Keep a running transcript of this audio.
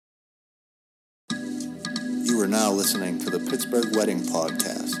are now listening to the Pittsburgh Wedding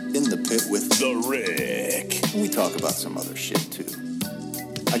Podcast, In the Pit with The Rick. And we talk about some other shit too.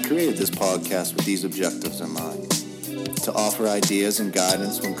 I created this podcast with these objectives in mind. To offer ideas and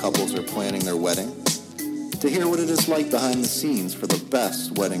guidance when couples are planning their wedding. To hear what it is like behind the scenes for the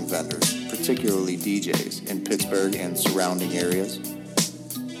best wedding vendors, particularly DJs in Pittsburgh and surrounding areas.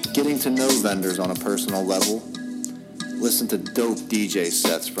 Getting to know vendors on a personal level. Listen to dope DJ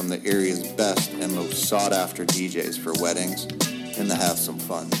sets from the area's best and most sought-after DJs for weddings, and to have some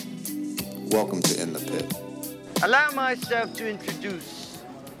fun. Welcome to In the Pit. Allow myself to introduce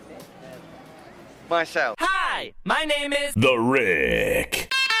myself. Hi, my name is The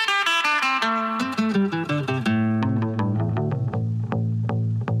Rick.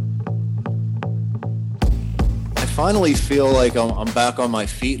 I finally feel like I'm back on my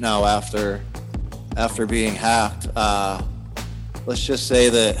feet now after being hacked. Let's just say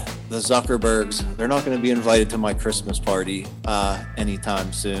that the Zuckerbergs, they're not going to be invited to my Christmas party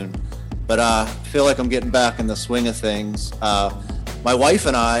anytime soon. But I feel like I'm getting back in the swing of things. My wife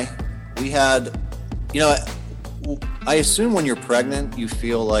and I, we had, I assume when you're pregnant, you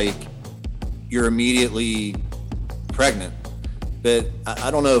feel like you're immediately pregnant. But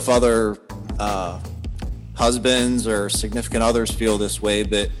I don't know if other husbands or significant others feel this way,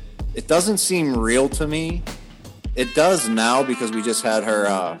 but it doesn't seem real to me. It does now because we just had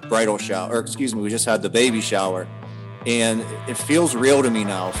her bridal shower, we just had the baby shower. And it feels real to me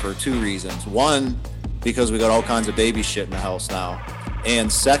now for two reasons. One, because we got all kinds of baby shit in the house now.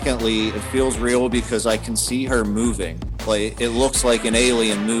 And secondly, it feels real because I can see her moving. Like, it looks like an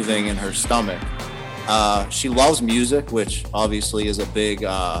alien moving in her stomach. She loves music, which obviously is a big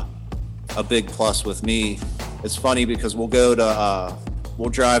plus with me. It's funny because we'll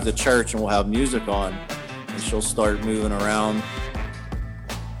drive to church and we'll have music on, and she'll start moving around,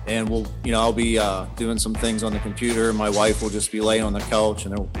 and I'll be doing some things on the computer. My wife will just be laying on the couch,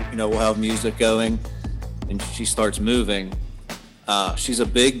 and we'll have music going, and she starts moving. She's a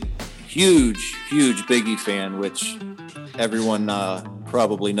huge Biggie fan, which everyone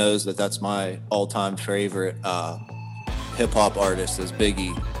probably knows that's my all-time favorite hip-hop artist is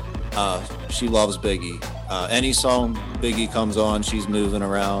Biggie. She loves Biggie. Any song Biggie comes on, she's moving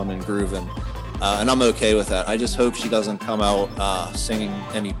around and grooving. And I'm okay with that. I just hope she doesn't come out singing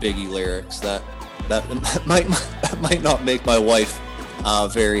any Biggie lyrics. That might not make my wife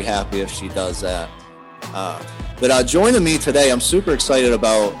very happy if she does that. But joining me today, I'm super excited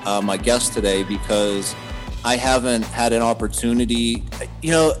about my guest today because I haven't had an opportunity.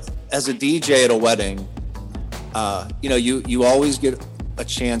 As a DJ at a wedding, you always get a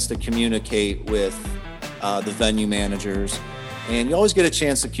chance to communicate with the venue managers, and you always get a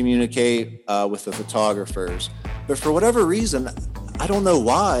chance to communicate with the photographers. But for whatever reason, I don't know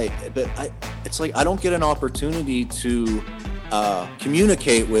why, but it's like I don't get an opportunity to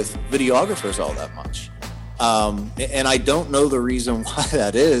communicate with videographers all that much. And I don't know the reason why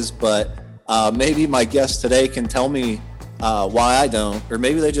that is, but maybe my guest today can tell me why I don't, or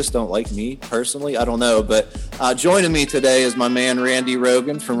maybe they just don't like me personally. I don't know. But joining me today is my man, Randy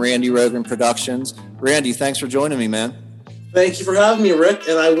Rogan from Randy Rogan Productions. Randy, thanks for joining me, man. Thank you for having me, Rick.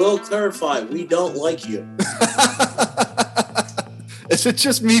 And I will clarify, we don't like you. Is it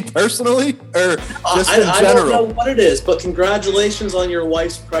just me personally, or just in general? I don't know what it is, but congratulations on your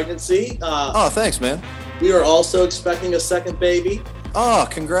wife's pregnancy. Thanks, man. We are also expecting a second baby. Oh,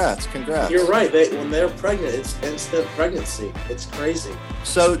 congrats. You're right. When they're pregnant, it's instant pregnancy. It's crazy.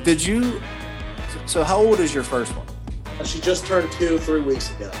 So how old is your first one? She just turned 3 weeks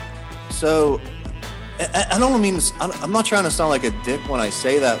ago. So I'm not trying to sound like a dick when I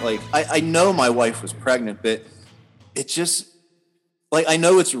say that. Like, I know my wife was pregnant, but it just, like, I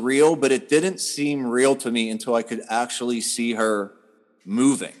know it's real, but it didn't seem real to me until I could actually see her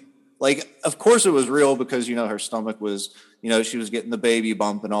moving. Like, of course it was real because, her stomach was, she was getting the baby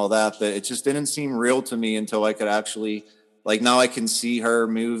bump and all that, but it just didn't seem real to me until I could actually, like, now I can see her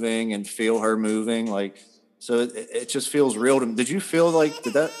moving and feel her moving. Like, so it just feels real to me. Did you feel like,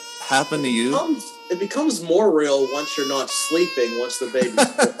 did that happen to you? It becomes more real once you're not sleeping, once the baby's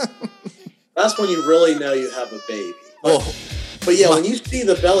born. That's when you really know you have a baby. But yeah, when you see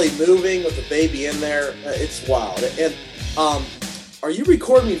the belly moving with the baby in there, it's wild. And are you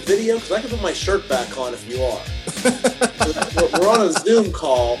recording me video? Because I can put my shirt back on if you are. We're on a Zoom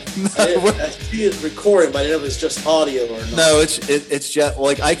call. I see it recording, but I didn't know if it's just audio or not. No, it's just,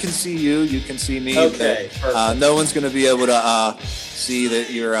 like, I can see you, you can see me. Okay, but, no one's going to be able to see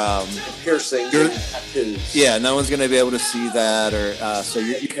that you're piercing, your tattoos. Yeah, no one's going to be able to see that, or so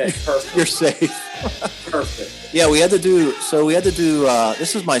you're safe. Perfect. Yeah, we had to do.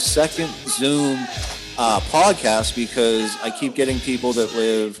 This is my second Zoom podcast because I keep getting people that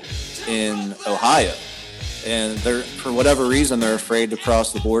live in Ohio, and they're, for whatever reason, they're afraid to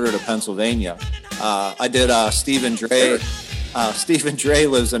cross the border to Pennsylvania. I did Stephen Dre. Stephen Dre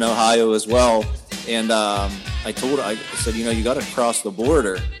lives in Ohio as well, and I said, you got to cross the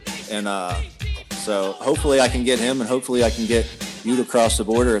border, and so hopefully I can get him, and hopefully I can get you to cross the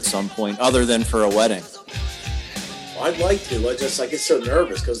border at some point, other than for a wedding. I'd like to. I get so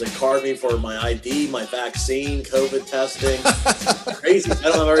nervous because they card me for my ID, my vaccine, COVID testing. It's crazy. If I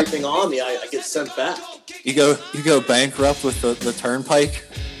don't have everything on me, I get sent back. You go bankrupt with the turnpike?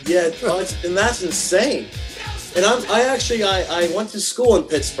 Yeah, and that's insane. And I went to school in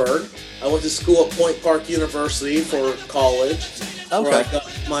Pittsburgh. I went to school at Point Park University for college, where I got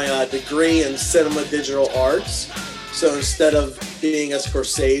my degree in cinema digital arts. So instead of being a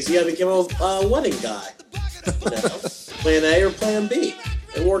Scorsese, I became a wedding guy. Plan A or Plan B.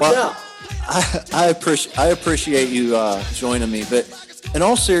 It worked out. I appreciate you joining me, but in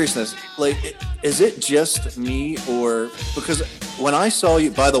all seriousness, like, is it just me, or because when I saw you,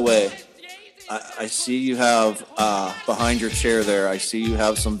 by the way, I see you have behind your chair there, I see you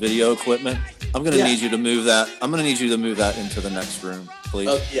have some video equipment. I'm going to need you to move that. I'm going to need you to move that into the next room, please.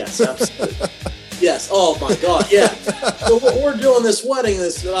 Oh, yes, absolutely. Yes. Oh my God. Yeah. So we're doing this wedding,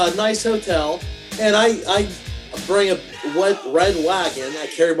 this nice hotel, and I bring a red wagon. I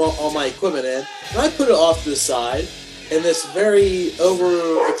carry all my equipment in, and I put it off to the side. And this very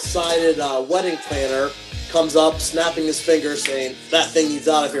overexcited wedding planner comes up, snapping his fingers, saying, "That thing needs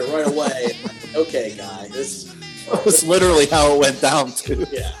out of here right away." Like, okay, guy. That's literally how it went down, too.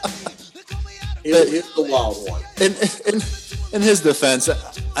 Yeah. He was the wild one. In his defense,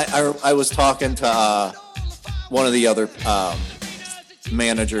 I was talking to one of the other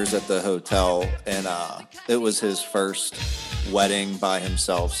managers at the hotel, and it was his first wedding by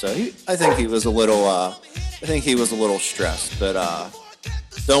himself. So I think he was a little stressed. But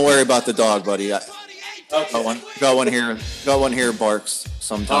don't worry about the dog, buddy. Got one here barks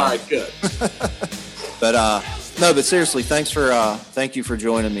sometimes. All right, good. But no, but seriously, thank you for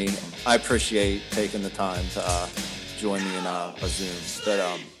joining me. I appreciate taking the time to join me in a Zoom. But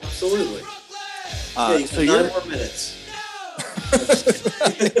absolutely. So 9 more minutes.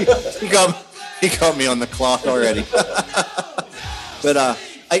 he got me on the clock already. But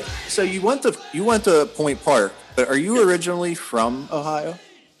so you went to Point Park, but are you originally from Ohio?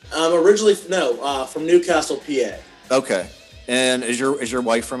 I'm originally from Newcastle, PA. Okay. And is your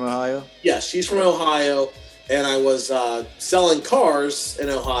wife from Ohio? Yes, she's from Ohio, and I was selling cars in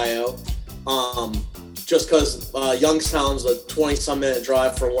Ohio, just because Youngstown's a 20-some minute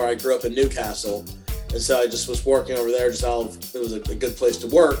drive from where I grew up in Newcastle, and so I just was working over there just out of, it was a good place to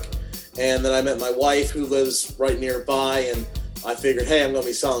work. And then I met my wife, who lives right nearby, and I figured, hey, I'm going to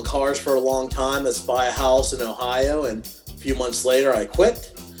be selling cars for a long time. Let's buy a house in Ohio. And a few months later, I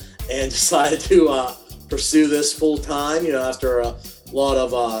quit and decided to pursue this full time, after a lot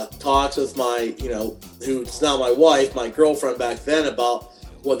of talks with my, who's now my wife, my girlfriend back then, about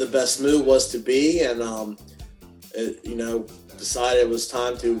what the best move was to be. And, decided it was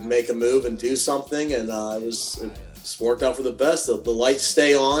time to make a move and do something. And it's worked out for the best. The lights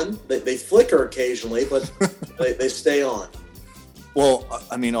stay on. They flicker occasionally, but they stay on. Well,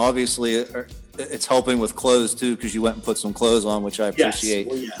 I mean, obviously, it's helping with clothes too, because you went and put some clothes on, which I appreciate.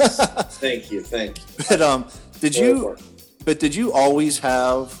 Yes. Well, yes. Thank you. But did you always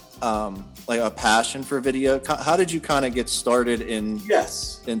have like a passion for video? How did you kind of get started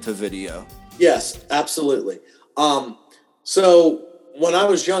into video? Yes, absolutely. So when I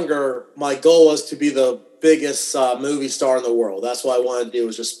was younger, my goal was to be the biggest movie star in the world. That's what I wanted to do,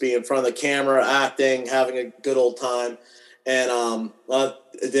 was just be in front of the camera, acting, having a good old time. And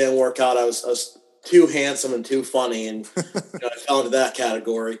it didn't work out. I was too handsome and too funny, and I fell into that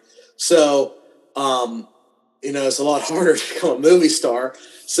category. So, it's a lot harder to become a movie star.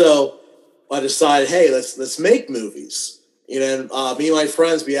 So I decided, hey, let's make movies. Me and my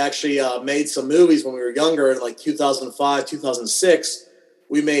friends, we actually made some movies when we were younger in like 2005, 2006.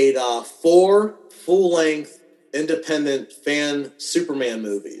 We made 4 full-length independent fan Superman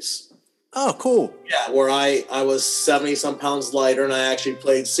movies. Oh, cool. Yeah, where I was 70-some pounds lighter, and I actually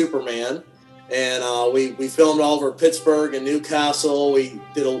played Superman. And we filmed all over Pittsburgh and Newcastle. We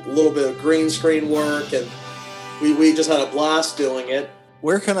did a little bit of green screen work, and we just had a blast doing it.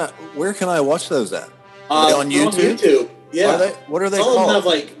 Where can I watch those at? On YouTube? On YouTube, yeah. What are they Some called? Some of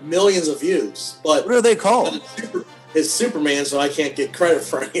them have like millions of views. But what are they called? It's Superman, so I can't get credit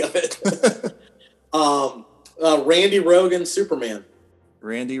for any of it. Randy Rogan Superman.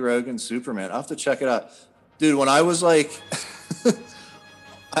 Randy Rogan Superman. I'll have to check it out. Dude, when I was like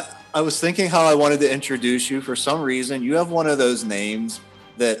I was thinking how I wanted to introduce you. For some reason, you have one of those names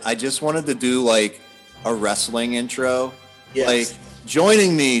that I just wanted to do like a wrestling intro. Yes. Like,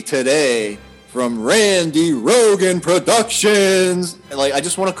 joining me today from Randy Rogan Productions. Like, I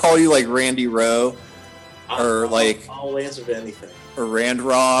just want to call you like Randy Rowe, or I'll answer to anything, or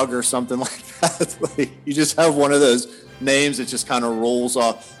Randrog or something like that. Like, you just have one of those names that just kind of rolls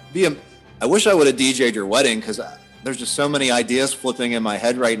off. I wish I would have DJ'd your wedding, because there's just so many ideas flipping in my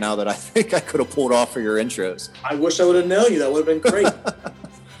head right now that I think I could have pulled off for your intros. I wish I would have known you. That would have been great.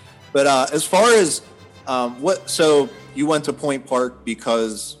 But as far as so you went to Point Park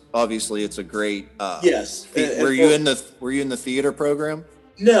because obviously it's a great. Yes. Were you in the theater program?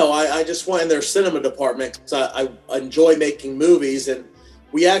 No, I just went in their cinema department because I enjoy making movies, and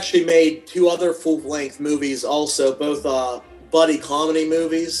we actually made 2 other full-length movies also, both buddy comedy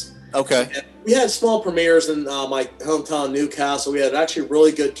movies. Okay. And we had small premieres in my hometown, Newcastle. We had actually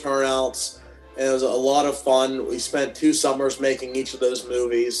really good turnouts, and it was a lot of fun. We spent 2 summers making each of those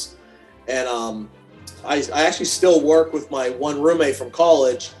movies, and I actually still work with my one roommate from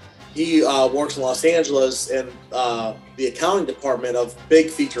college. He works in Los Angeles in the accounting department of big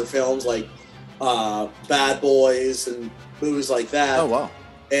feature films like Bad Boys and movies like that. Oh, wow.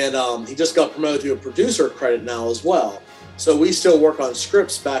 And he just got promoted to a producer credit now as well. So we still work on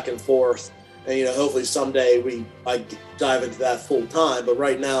scripts back and forth. And, hopefully someday I dive into that full time. But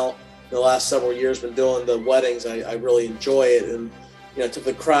right now, in the last several years, been doing the weddings. I really enjoy it. And, took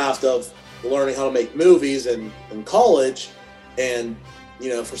the craft of learning how to make movies in college, and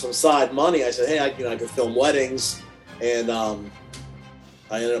for some side money, I said, hey, I could film weddings, and I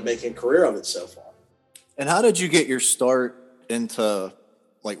ended up making a career of it so far. And how did you get your start into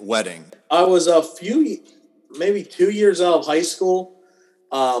like wedding? I was maybe 2 years out of high school.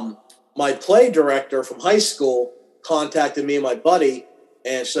 My play director from high school contacted me and my buddy,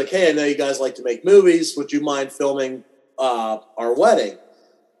 and she's like, hey, I know you guys like to make movies. Would you mind filming our wedding?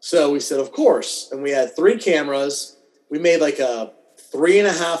 So we said, of course. And we had 3 cameras. We made like a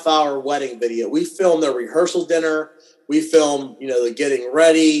 3.5-hour wedding video. We filmed the rehearsal dinner. We filmed, the getting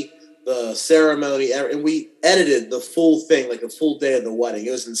ready, the ceremony, and we edited the full thing, like a full day of the wedding.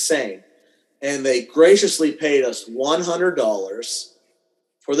 It was insane. And they graciously paid us $100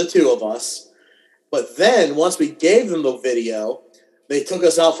 for the 2 of us. But then once we gave them the video, they took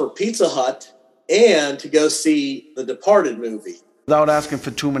us out for Pizza Hut and to go see the Departed movie. Without asking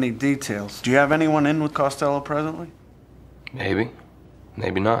for too many details, do you have anyone in with Costello presently? Maybe.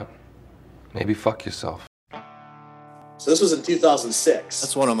 Maybe not. Maybe fuck yourself. So this was in 2006.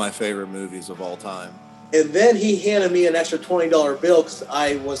 That's one of my favorite movies of all time. And then he handed me an extra $20 bill because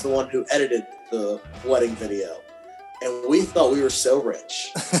I was the one who edited the wedding video. And we thought we were so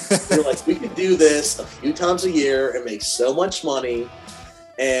rich. We were like, we could do this a few times a year and make so much money.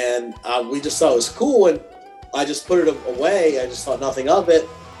 And we just thought it was cool. And I just put it away. I just thought nothing of it.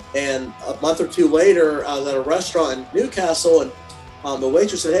 And a month or 2 later, I was at a restaurant in Newcastle, and the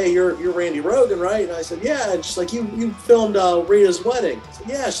waitress said, hey, you're Randy Rogan, right? And I said, yeah. And she's like, you filmed Rita's wedding. I said,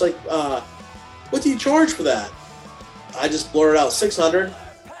 yeah. She's like, what do you charge for that? I just blurted out $600.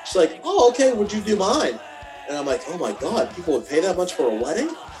 She's like, oh, okay, would you do mine? And I'm like, oh my God, people would pay that much for a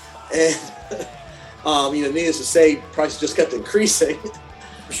wedding? And, needless to say, prices just kept increasing.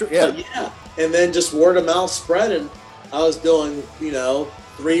 For sure, yeah. Yeah. And then just word of mouth spread, and I was doing,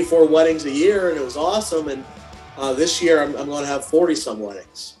 3-4 weddings a year, and it was awesome. And this year I'm going to have 40-some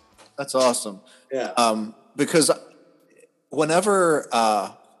weddings. That's awesome. Yeah. Because whenever,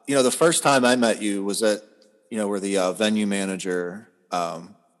 the first time I met you was at, where the venue manager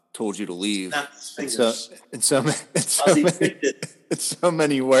told you to leave. In so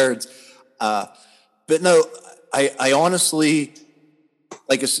many words. But no, I honestly,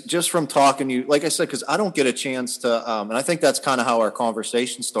 like, it's just from talking to you, like I said, because I don't get a chance to, and I think that's kind of how our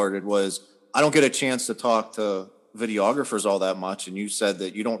conversation started, was I don't get a chance to talk to videographers all that much. And you said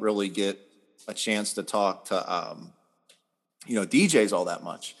that you don't really get a chance to talk to, DJs all that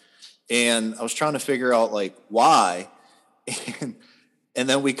much. And I was trying to figure out like why. And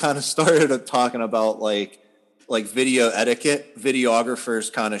then we kind of started talking about like video etiquette,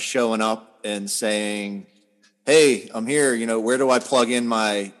 videographers kind of showing up and saying, hey, I'm here, where do I plug in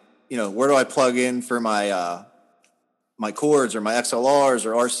for my my cords or my XLRs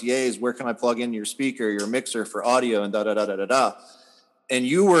or RCAs? Where can I plug in your speaker, your mixer for audio, and da-da-da-da-da-da. And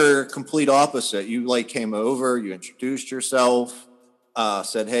you were complete opposite. You came over, you introduced yourself,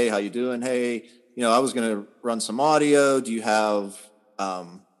 said, hey, how you doing? Hey, I was going to run some audio. Do you have,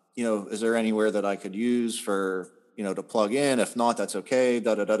 is there anywhere that I could use for, to plug in? If not, that's okay,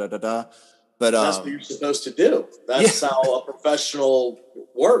 da-da-da-da-da-da. But that's what you're supposed to do. That's how a professional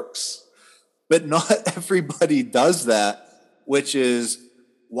works. But not everybody does that, which is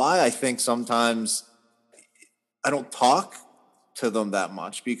why I think sometimes I don't talk to them that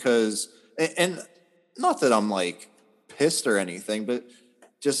much, because, and not that I'm like pissed or anything, but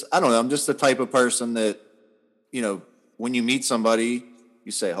just, I don't know. I'm just the type of person that, you know, when you meet somebody,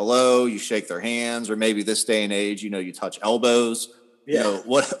 you say hello, you shake their hands, or maybe this day and age, you know, you touch elbows, you know,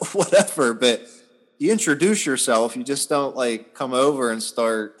 whatever. But you introduce yourself. You just don't like come over and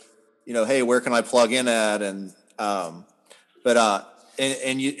start, you know, hey, where can I plug in at? And,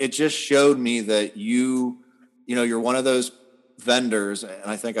 it just showed me that you know, you're one of those vendors, and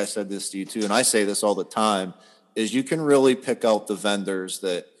I think I said this to you too, and I say this all the time, is you can really pick out the vendors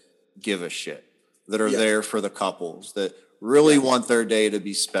that give a shit, that are there for the couples, that really want their day to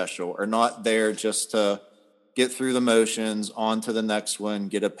be special, are not there just to get through the motions, on to the next one,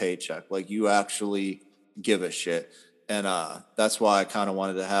 get a paycheck. Like, you actually give a shit. And that's why I kind of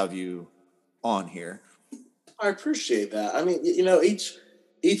wanted to have you on here. I appreciate that. I mean, you know, each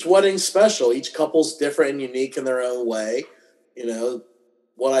wedding's special. Each couple's different and unique in their own way. You know,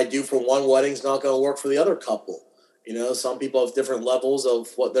 what I do for one wedding is not going to work for the other couple. You know, some people have different levels of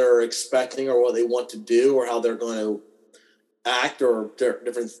what they're expecting or what they want to do or how they're going to act, or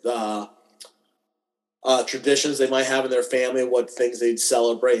different traditions they might have in their family, what things they'd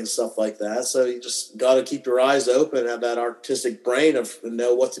celebrate and stuff like that. So you just got to keep your eyes open, have that artistic brain of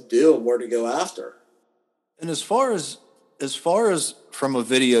know what to do and where to go after. And as far as from a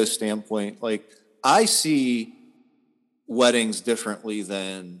video standpoint, like, I see weddings differently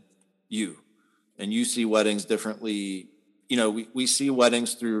than you, and you see weddings differently. You know, we see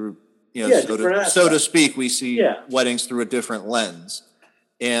weddings through, you know, so to speak, we see weddings through a different lens.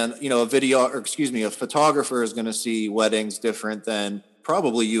 And, you know, a photographer is going to see weddings different than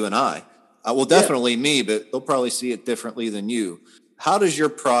probably you and I. Well, definitely me, but they'll probably see it differently than you. How does your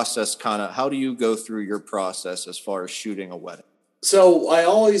process how do you go through your process as far as shooting a wedding? So I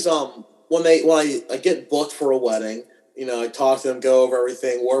always, when I get booked for a wedding, you know, I talk to them, go over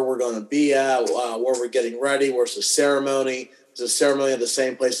everything, where we're going to be at, where we're getting ready, where's the ceremony. Is the ceremony at the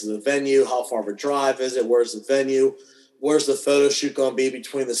same place as the venue? How far of a drive is it? Where's the venue? Where's the photo shoot going to be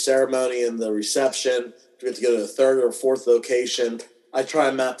between the ceremony and the reception? Do we have to go to a third or fourth location? I try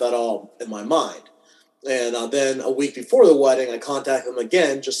and map that all in my mind. And then a week before the wedding, I contact them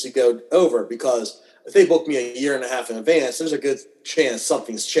again just to go over, because if they book me a year and a half in advance, there's a good chance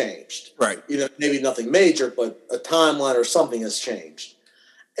something's changed. Right. You know, maybe nothing major, but a timeline or something has changed.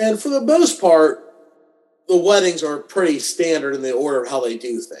 And for the most part, the weddings are pretty standard in the order of how they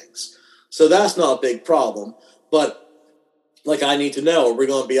do things. So that's not a big problem. But like, I need to know, are we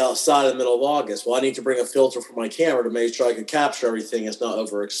going to be outside in the middle of August? Well, I need to bring a filter for my camera to make sure I can capture everything. It's not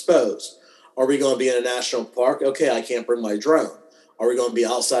overexposed. Are we going to be in a national park? Okay, I can't bring my drone. Are we going to be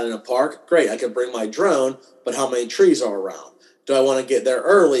outside in a park? Great, I can bring my drone, but how many trees are around? Do I want to get there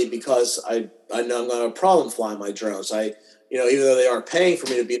early because I know I'm going to have a problem flying my drones? You know, even though they aren't paying for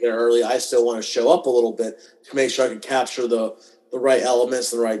me to be there early, I still want to show up a little bit to make sure I can capture the right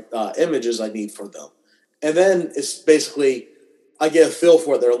elements, the right images I need for them. And then it's basically, I get a feel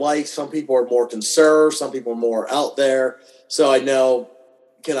for what they're like. Some people are more conserved. Some people are more out there. So I know,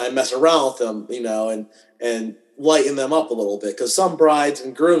 can I mess around with them, you know, and lighten them up a little bit? Because some brides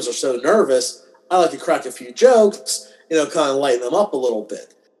and grooms are so nervous, I like to crack a few jokes, you know, kind of lighten them up a little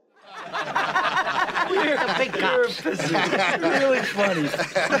bit. You're a big guy. Really funny.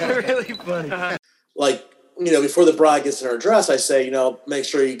 Really funny. Like, you know, before the bride gets in her dress, I say, you know, make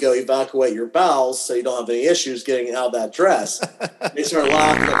sure you go evacuate your bowels so you don't have any issues getting out of that dress. They start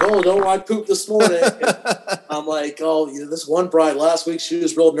laughing, like, oh, don't I poop this morning? And I'm like, oh, you know, this one bride last week, she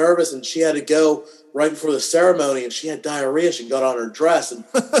was real nervous and she had to go right before the ceremony and she had diarrhea. She got on her dress and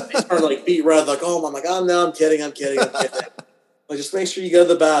they started like beat red, like, oh, I'm like, oh, no, I'm kidding. Like, just make sure you go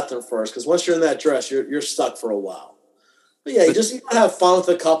to the bathroom first, because once you're in that dress, you're stuck for a while. But yeah, you gotta have fun with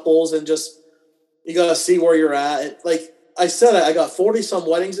the couples and just, you got to see where you're at. Like I said, I got 40-some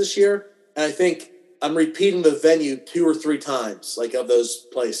weddings this year, and I think I'm repeating the venue 2 or 3 times, like, of those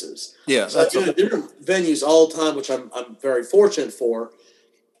places. Yeah. So I do different venues all the time, which I'm very fortunate for.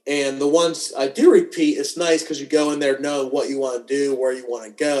 And the ones I do repeat, it's nice because you go in there knowing what you want to do, where you want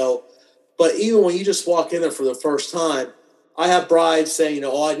to go. But even when you just walk in there for the first time, I have brides saying, you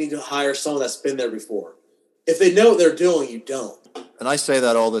know, oh, I need to hire someone that's been there before. If they know what they're doing, you don't. And I say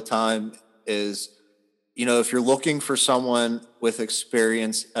that all the time. Is, you know, if you're looking for someone with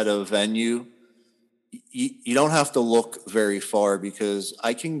experience at a venue, you don't have to look very far, because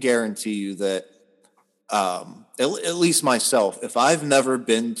I can guarantee you that at least myself, if I've never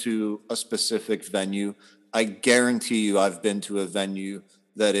been to a specific venue, I guarantee you I've been to a venue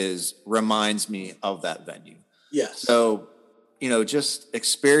that reminds me of that venue. Yes. So, just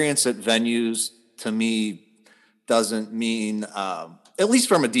experience at venues to me doesn't mean, at least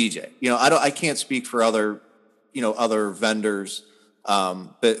from a DJ, I can't speak for other vendors.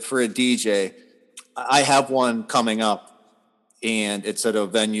 But for a DJ, I have one coming up and it's at a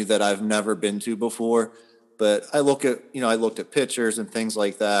venue that I've never been to before, but I looked at pictures and things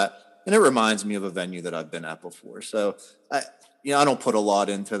like that, and it reminds me of a venue that I've been at before. So I don't put a lot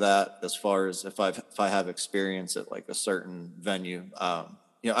into that as far as if I have experience at like a certain venue.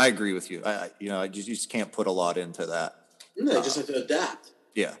 I agree with you. I just can't put a lot into that. No, you just have to adapt.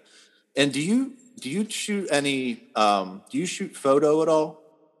 Yeah. And do you shoot any, do you shoot photo at all?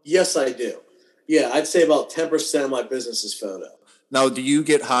 Yes, I do. Yeah, I'd say about 10% of my business is photo. Now, do you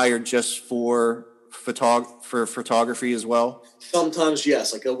get hired just for photography as well? Sometimes,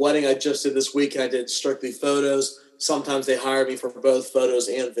 yes. Like a wedding I just did this week, and I did strictly photos. Sometimes they hire me for both photos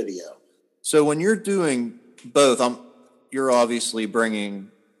and video. So when you're doing both, you're obviously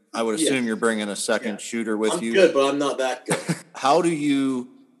bringing, I would assume you're bringing a second shooter with you. I'm good, but I'm not that good. How do you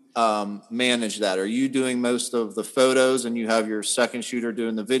manage that? Are you doing most of the photos and you have your second shooter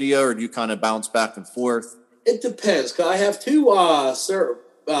doing the video, or do you kind of bounce back and forth? It depends, because I have two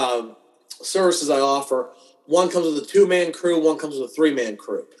services I offer. One comes with a 2-man crew, one comes with a 3-man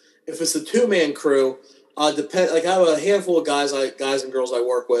crew. If it's a 2-man crew, I have a handful of guys and girls I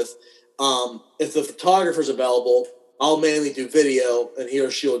work with. If the photographer's available, I'll mainly do video, and he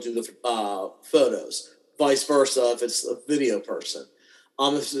or she will do the photos. Vice versa, if it's a video person.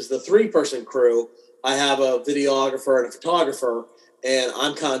 If it's the 3-person crew, I have a videographer and a photographer, and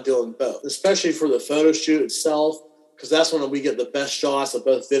I'm kind of doing both, especially for the photo shoot itself, because that's when we get the best shots of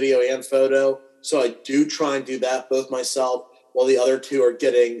both video and photo. So I do try and do that both myself, while the other two are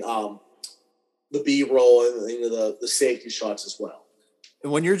getting the B-roll and the safety shots as well.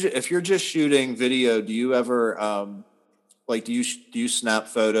 And if you're just shooting video, do you ever do you snap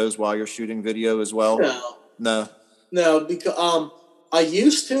photos while you're shooting video as well? No, because I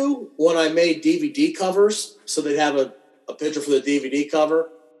used to when I made DVD covers, so they'd have a picture for the DVD cover,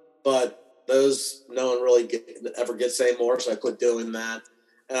 but those no one really ever gets anymore, so I quit doing that.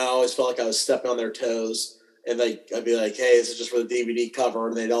 And I always felt like I was stepping on their toes, and I'd be like, "Hey, this is just for the DVD cover,"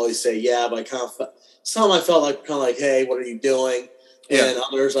 and they'd always say, "Yeah," but some I felt like, "Hey, what are you doing?" Yeah. And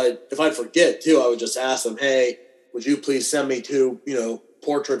others, if I'd forget too, I would just ask them, "Hey, would you please send me 2,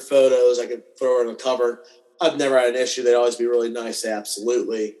 portrait photos I could throw in a cover?" I've never had an issue. They'd always be really nice.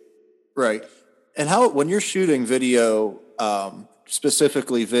 Absolutely. Right. And when you're shooting video,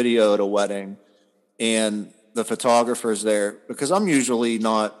 specifically video at a wedding, and the photographer's there, because I'm usually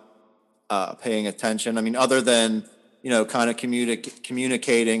not paying attention. I mean, other than, kind of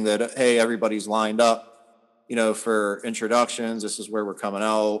communicating that, hey, everybody's lined up, for introductions. This is where we're coming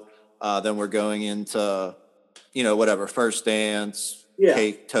out. Then we're going into, whatever, first dance,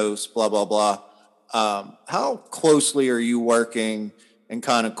 cake, toast, blah, blah, blah. How closely are you working and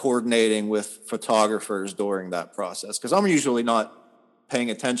kind of coordinating with photographers during that process? Because I'm usually not paying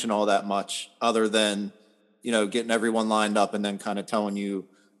attention all that much, other than, getting everyone lined up and then kind of telling you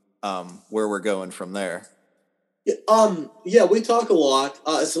where we're going from there. Yeah, we talk a lot.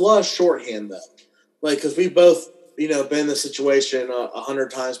 It's a lot of shorthand though, because we both, been in this situation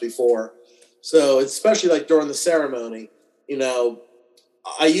 100 times before. So especially during the ceremony,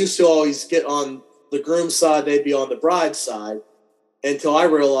 I used to always get on the groom's side, they'd be on the bride's side, until I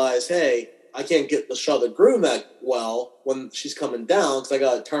realized, hey, I can't get the shot of the groom that well when she's coming down, because I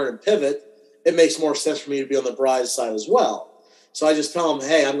got to turn and pivot. It makes more sense for me to be on the bride's side as well. So I just tell them,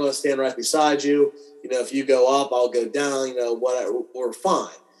 hey, I'm going to stand right beside you. If you go up, I'll go down, whatever, we're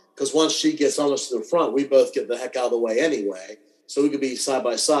fine. Because once she gets almost to the front, we both get the heck out of the way anyway. So we could be side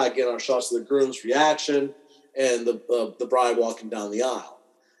by side, getting our shots of the groom's reaction and the bride walking down the aisle.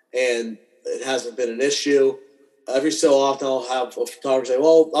 And it hasn't been an issue. Every so often I'll have a photographer say,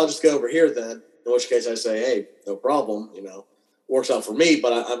 well, I'll just go over here then. In which case I say, hey, no problem. Works out for me,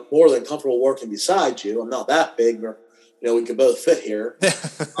 but I'm more than comfortable working beside you. I'm not that big, but, we can both fit here.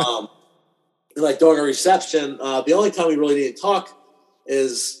 During a reception, the only time we really need to talk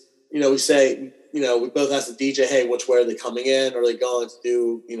is, we say, we both ask the DJ, hey, which way are they coming in? Are they going to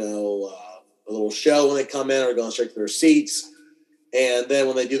do, a little show when they come in, or going straight to their seats? And then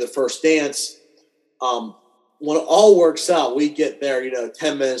when they do the first dance, when it all works out, we get there,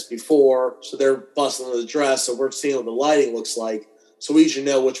 10 minutes before. So they're bustling the dress. So we're seeing what the lighting looks like. So we usually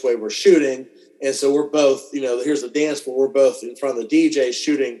know which way we're shooting. And so we're both, here's the dance floor. We're both in front of the DJ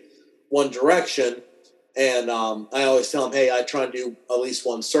shooting one direction. And I always tell them, hey, I try and do at least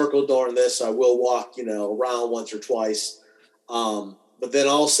one circle during this. I will walk, around once or twice. But then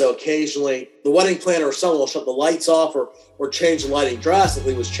also occasionally the wedding planner or someone will shut the lights off or change the lighting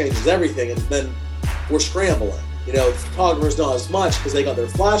drastically, which changes everything. And then we're scrambling. The photographers not as much because they got their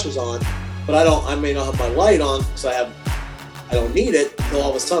flashes on, but I may not have my light on because I don't need it until all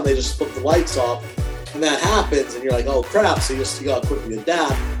of a sudden they just flip the lights off. And that happens and you're like, oh crap. So you got to quickly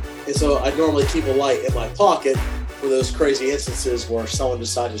adapt. And so I normally keep a light in my pocket for those crazy instances where someone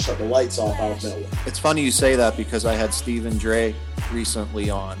decides to shut the lights off out of nowhere. It's funny you say that because I had Stephen Dre recently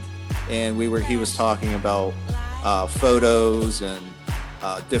on, and he was talking about photos and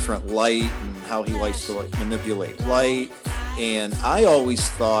different light and how he likes to manipulate light. And I always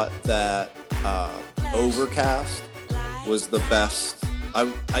thought that overcast was the best. I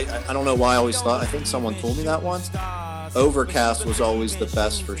don't know why I always thought. I think someone told me that once. Overcast was always the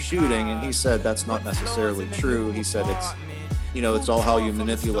best for shooting, and he said that's not necessarily true. He said it's all how you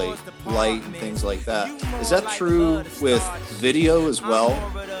manipulate light and things like that. Is that true with video as well?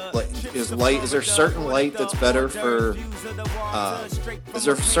 Like, is there certain light that's better for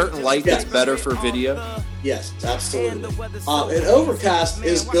that's better for video? Yes, absolutely. And overcast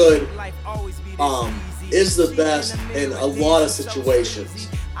is good, is the best in a lot of situations.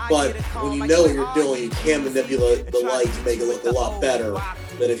 But when you know what you're doing, you can manipulate the light to make it look a lot better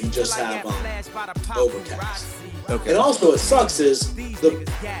than if you just have overcast. Okay. And also what sucks is the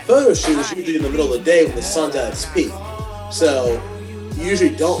photo shoot is usually in the middle of the day when the sun's at its peak. So you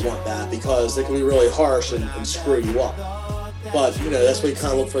usually don't want that because it can be really harsh and screw you up. But, that's when you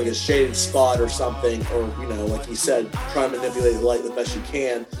kind of look for like a shaded spot or something, or, like you said, try and manipulate the light the best you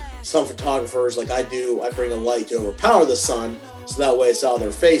can. Some photographers, like I do, I bring a light to overpower the sun, so that way it's out of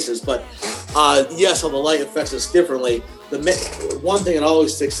their faces. But yes, how the light affects us differently. The one thing that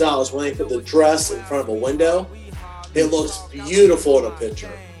always sticks out is when they put the dress in front of a window. It looks beautiful in a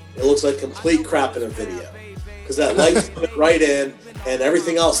picture. It looks like complete crap in a video because that light's put right in, and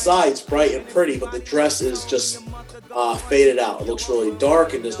everything outside's bright and pretty, but the dress is just faded out. It looks really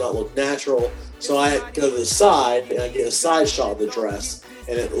dark and does not look natural. So I go to the side and I get a side shot of the dress,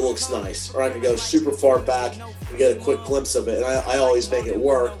 and it looks nice. Or I can go super far back and get a quick glimpse of it, and I always make it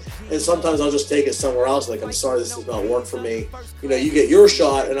work. And sometimes I'll just take it somewhere else, like, I'm sorry, this does not work for me. You get your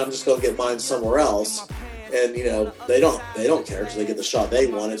shot, and I'm just going to get mine somewhere else. And, they don't care because they get the shot they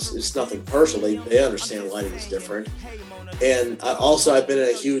want. It's nothing personal. They understand lighting is different. And I've been in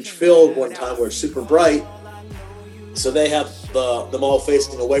a huge field one time where it's super bright, so they have them all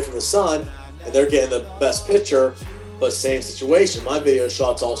facing away from the sun, and they're getting the best picture. But same situation, my video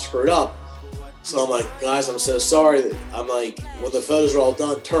shot's all screwed up. So I'm like, guys, I'm so sorry. I'm like, when the photos are all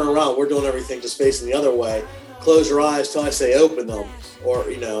done, turn around. We're doing everything just facing the other way. Close your eyes till I say open them, or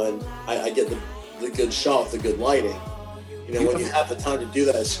and I get the good shot with the good lighting. When you have the time to do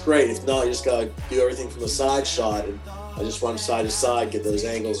that, it's great. If not, you just gotta do everything from the side shot, and I just run side to side, get those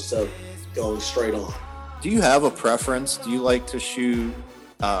angles instead of going straight on. Do you have a preference? Do you like to shoot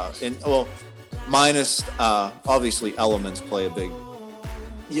minus obviously elements play a big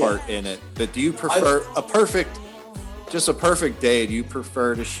part in it, but do you prefer a perfect day? Do you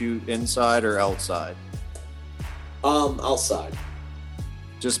prefer to shoot inside or outside? Outside.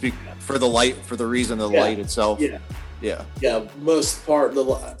 Just for the light, for the reason of the light itself. Yeah. Most part,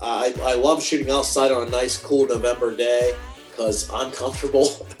 I love shooting outside on a nice, cool November day because I'm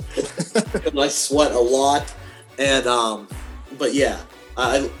comfortable and I sweat a lot. And but yeah,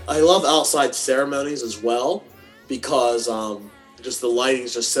 I love outside ceremonies as well because just the lighting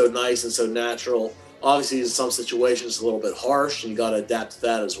is just so nice and so natural. Obviously, in some situations, it's a little bit harsh, and you got to adapt to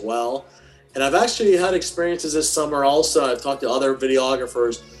that as well. And I've actually had experiences this summer also. I've talked to other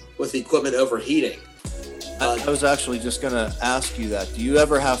videographers with equipment overheating. I was actually just going to ask you that. Do you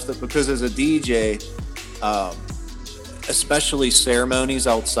ever have to, because as a DJ, especially ceremonies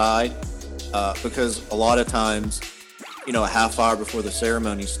outside, because a lot of times, a half hour before the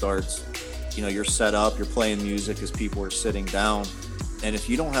ceremony starts, you're set up, you're playing music as people are sitting down. And if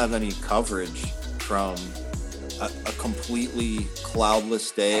you don't have any coverage from a completely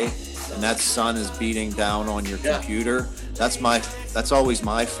cloudless day, and that sun is beating down on your computer, that's always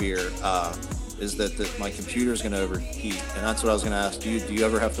my fear, is that my computer is going to overheat. And that's what I was going to ask you. Do you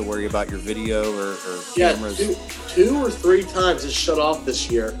ever have to worry about your video or cameras? Two or three times it's shut off this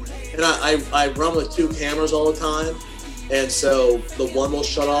year. And I run with two cameras all the time. And so the one will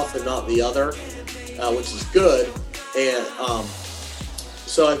shut off and not the other, which is good. And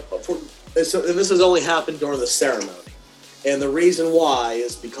and this has only happened during the ceremony. And the reason why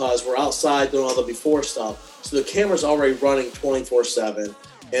is because we're outside doing all the before stuff. So the camera's already running 24/7, and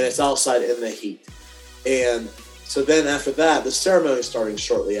it's outside in the heat. And so then after that, the ceremony starting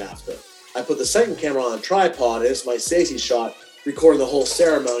shortly after. I put the second camera on a tripod. It's my Stacey shot, recording the whole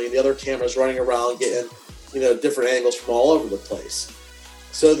ceremony. The other camera's running around, getting, different angles from all over the place.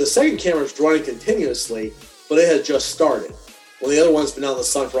 So the second camera's running continuously, but it had just started. Well, the other one's been out in the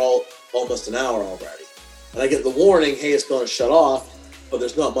sun for almost an hour already. And I get the warning, hey, it's going to shut off, but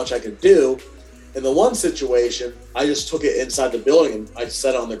there's not much I can do. In the one situation, I just took it inside the building and I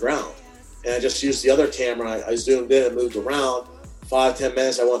set it on the ground. And I just used the other camera. I zoomed in and moved around. 5-10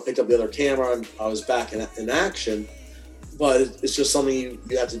 minutes, I went and picked up the other camera and I was back in action. But it's just something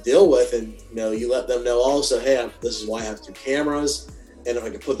you have to deal with. And, you let them know also, hey, this is why I have 2 cameras. And if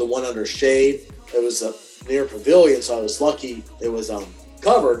I could put the one under shade, it was near pavilion, so I was lucky it was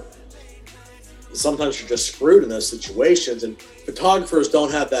covered. Sometimes you're just screwed in those situations, and photographers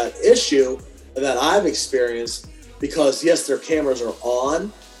don't have that issue that I've experienced because, yes, their cameras are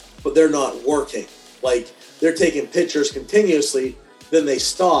on, but they're not working. Like, they're taking pictures continuously, then they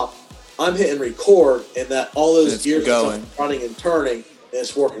stop. I'm hitting record, and that all those gears are running and turning, and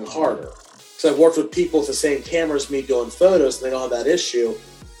it's working harder. So I've worked with people with the same camera as me doing photos, and they don't have that issue.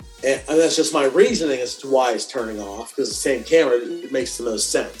 And that's just my reasoning as to why it's turning off, because the same camera, it makes the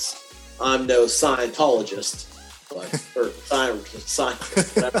most sense. I'm no Scientologist, or scientist.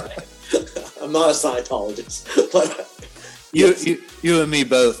 I'm not a Scientologist, but you and me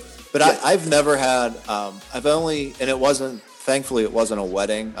both. But yeah. I've never had. Thankfully, it wasn't a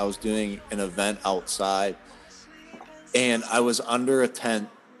wedding. I was doing an event outside, and I was under a tent.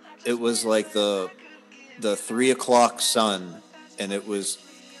 It was like the 3 o'clock sun, and it was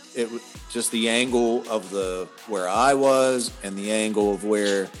just the angle of where I was and the angle of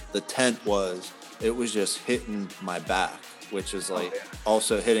where the tent was. It was just hitting my back, which is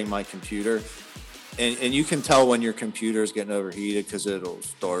also hitting my computer. And you can tell when your computer's getting overheated because it'll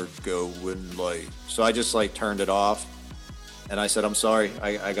start going light. So I just turned it off, and I said, I'm sorry,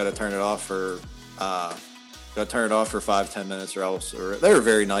 I got to turn it off for 5-10 minutes or else. Or they were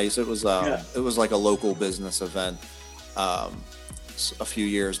very nice. It was It was like a local business event a few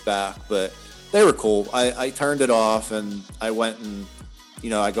years back, but they were cool. I turned it off and I went and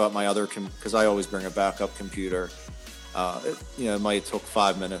I got my other because I always bring a backup computer. It might have took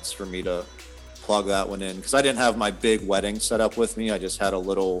 5 minutes for me to plug that one in because I didn't have my big wedding set up with me. I just had a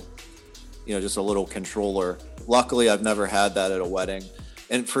little controller. Luckily, I've never had that at a wedding.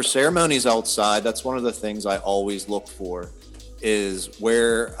 And for ceremonies outside, that's one of the things I always look for is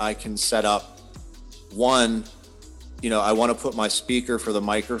where I can set up. One, I want to put my speaker for the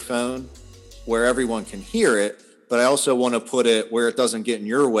microphone where everyone can hear it, but I also want to put it where it doesn't get in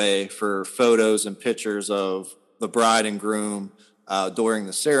your way for photos and pictures of the bride and groom during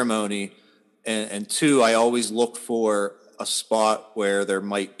the ceremony. And 2, I always look for a spot where there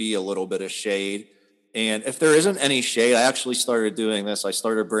might be a little bit of shade. And if there isn't any shade, I actually started doing this. I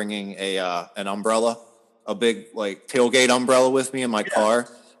started bringing an umbrella, a big tailgate umbrella with me in my car.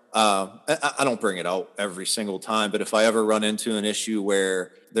 I don't bring it out every single time, but if I ever run into an issue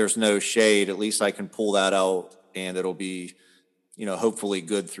where there's no shade, at least I can pull that out and it'll be, hopefully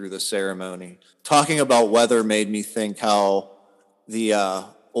good through the ceremony. Talking about weather made me think how the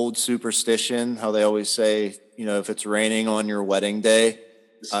old superstition, how they always say, if it's raining on your wedding day,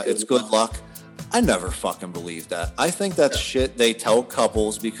 it's good luck. I never fucking believe that. I think that's shit they tell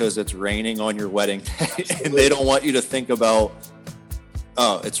couples because it's raining on your wedding day and they don't want you to think about,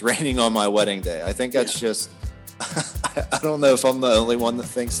 oh, it's raining on my wedding day. I think that's just, I don't know if I'm the only one that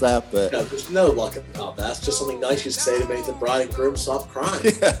thinks that, but. No, there's no luck about that. It's just something nice you say to make the bride and groom stop crying.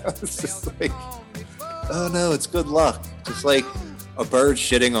 Yeah, it's just oh no, it's good luck. Just like a bird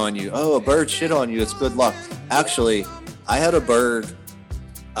shitting on you. Oh, a bird shit on you, it's good luck. Actually, I had a bird,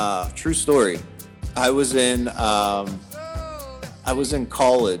 true story. I was in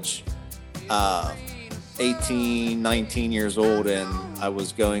college, 18, 19 years old, and I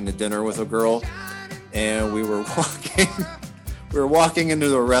was going to dinner with a girl, and we were walking into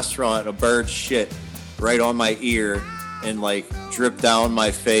the restaurant, a bird shit right on my ear and dripped down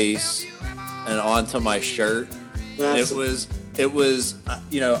my face and onto my shirt. It was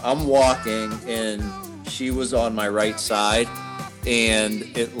I'm walking and she was on my right side, and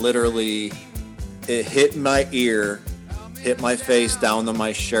it literally hit my ear, hit my face down to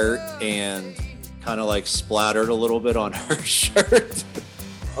my shirt, and kind of splattered a little bit on her shirt.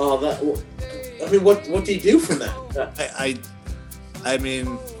 Oh, what do you do from that?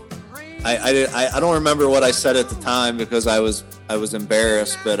 I don't remember what I said at the time because I was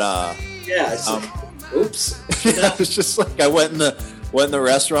embarrassed, but oops. It was just I went in the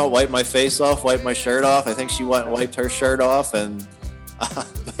restaurant, wiped my face off, wiped my shirt off. I think she went and wiped her shirt off, and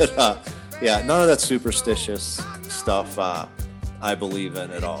Yeah, none of that superstitious stuff I believe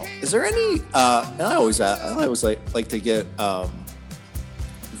in at all. Is there any? And I always like to get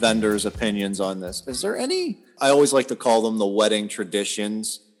vendors' opinions on this. Is there any? I always like to call them the wedding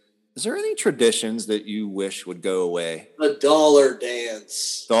traditions. Is there any traditions that you wish would go away? The dollar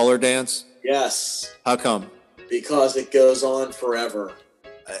dance. Dollar dance? Yes. How come? Because it goes on forever.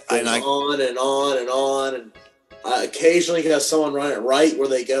 And on and on and on. And occasionally you have someone run it right where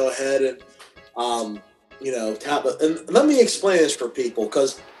they go ahead and, tap it. And let me explain this for people,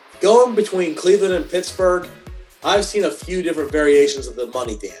 because going between Cleveland and Pittsburgh, I've seen a few different variations of the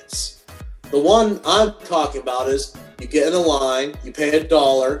money dance. The one I'm talking about is you get in a line, you pay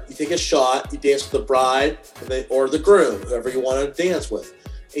 $1, you take a shot, you dance with the bride or the groom, whoever you want to dance with.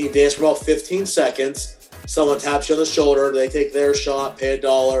 And you dance for about 15 seconds. Someone taps you on the shoulder, they take their shot, pay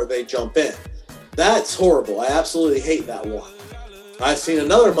 $1, they jump in. That's horrible. I absolutely hate that one. I've seen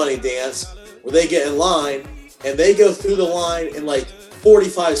another money dance where they get in line and they go through the line in like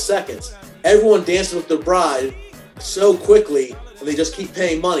 45 seconds. Everyone dances with the bride so quickly and they just keep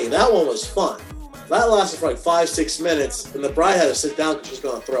paying money. That one was fun. That lasted for like 5-6 minutes, and the bride had to sit down because she was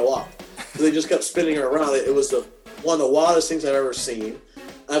going to throw up. So they just kept spinning her around. It was one of the wildest things I've ever seen.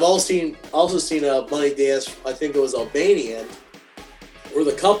 I've also seen a money dance, I think it was Albanian, where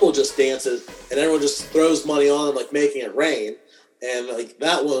the couple just dances and everyone just throws money on them, like making it rain. And like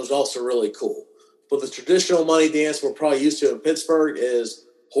that one was also really cool. But the traditional money dance we're probably used to in Pittsburgh is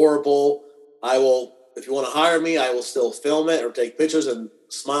horrible. If you want to hire me, I will still film it or take pictures and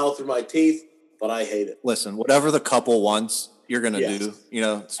smile through my teeth, but I hate it. Listen, whatever the couple wants, you're going to do.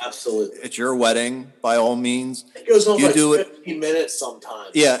 Absolutely. It's your wedding, by all means. It goes on for like 15 it. minutes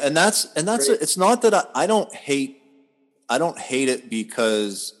sometimes. Yeah, and that's it's not that I don't hate it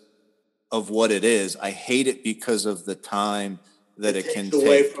because of what it is. I hate it because of the time that it can take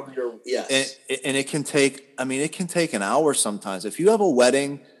away from your and it can take. I mean, it can take an hour sometimes. If you have a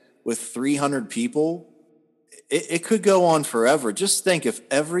wedding with 300 people, it could go on forever. Just think if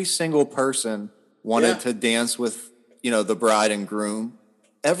every single person wanted to dance with, the bride and groom,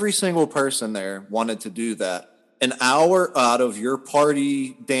 every single person there wanted to do that. An hour out of your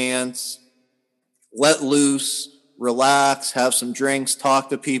party dance, let loose, relax, have some drinks, talk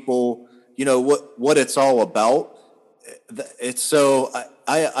to people, what it's all about. It's so,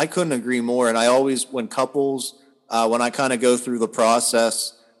 I couldn't agree more. And I always, when couples, when I kind of go through the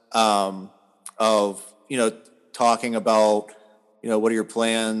process of, talking about, what are your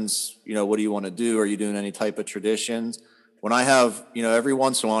plans? What do you want to do? Are you doing any type of traditions? When I have, every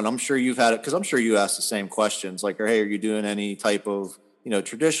once in a while, and I'm sure you've had it, because I'm sure you ask the same questions, like, hey, are you doing any type of,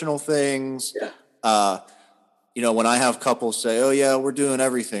 traditional things? Yeah. When I have couples say, oh, yeah, we're doing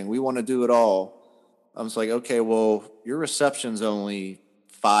everything. We want to do it all. I'm just like, okay, well, your reception's only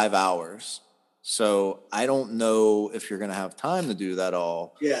 5 hours. So I don't know if you're going to have time to do that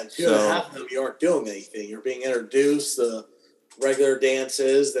all. Yeah, 2.5 of them, you aren't doing anything. You're being introduced, the regular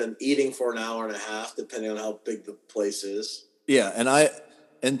dances, then eating for an hour and a half, depending on how big the place is. Yeah,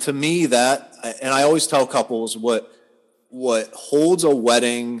 and to me I always tell couples what holds a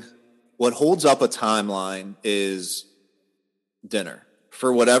wedding, what holds up a timeline is dinner.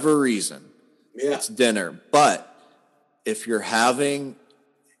 For whatever reason, it's dinner. But if you're having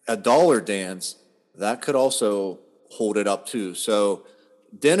a dollar dance, that could also hold it up too. So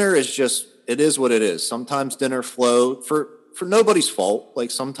dinner is just, it is what it is. Sometimes dinner flow for nobody's fault.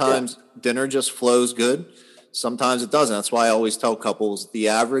 Like sometimes dinner just flows good. Sometimes it doesn't. That's why I always tell couples the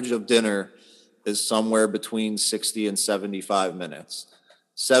average of dinner is somewhere between 60 and 75 minutes.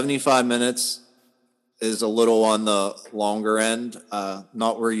 75 minutes is a little on the longer end,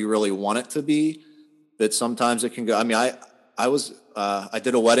 not where you really want it to be, but sometimes it can go. I mean, I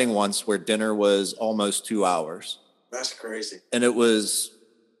did a wedding once where dinner was almost 2 hours. That's crazy. And it was,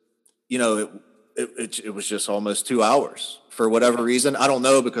 it was just almost 2 hours for whatever reason. I don't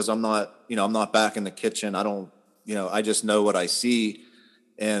know, because I'm not back in the kitchen. I just know what I see.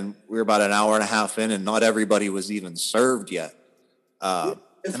 And we were about an hour and a half in, and not everybody was even served yet.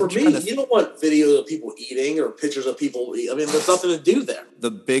 And for me, you don't want videos of people eating or pictures of people eating. I mean, there's nothing to do there. The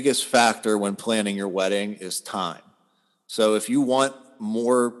biggest factor when planning your wedding is time. So if you want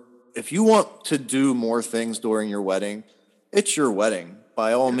to do more things during your wedding, it's your wedding.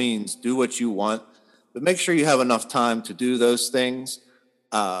 By all means, do what you want, but make sure you have enough time to do those things.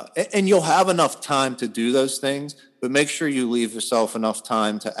 And you'll have enough time to do those things, but make sure you leave yourself enough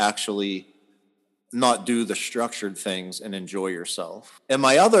time to actually not do the structured things and enjoy yourself. And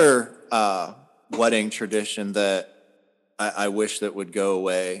my other wedding tradition that I wish that would go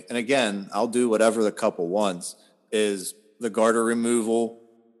away, and again, I'll do whatever the couple wants, is the garter removal.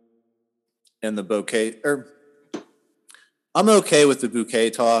 and the bouquet, or I'm okay with the bouquet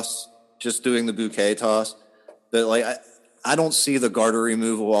toss, just doing the bouquet toss, but like I don't see the garter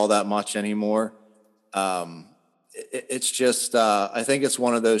removal all that much anymore. It's just I think it's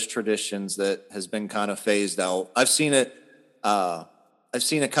one of those traditions that has been kind of phased out. I've seen it kind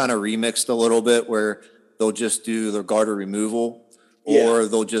of remixed a little bit where they'll just do the garter removal or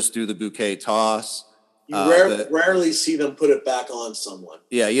they'll just do the bouquet toss. You rarely see them put it back on someone.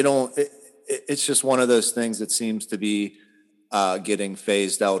 Yeah, you don't. It's just one of those things that seems to be getting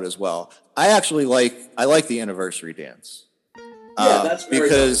phased out as well. I like the anniversary dance. That's very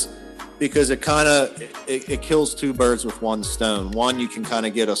because it kind of it kills two birds with one stone. One, you can kind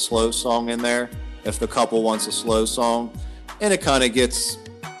of get a slow song in there if the couple wants a slow song, and it kind of gets,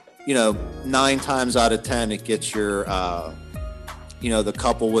 9 times out of 10 it gets your the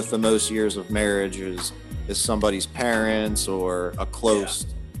couple with the most years of marriage is somebody's parents or a close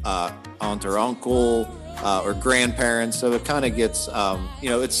aunt or uncle or grandparents. So it kind of gets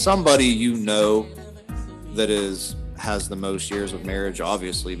it's somebody that has the most years of marriage,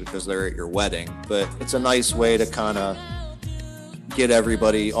 obviously, because they're at your wedding. But it's a nice way to kind of get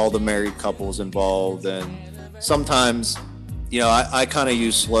everybody, all the married couples involved. And sometimes, I kind of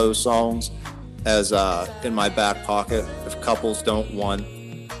use slow songs as in my back pocket. If couples don't want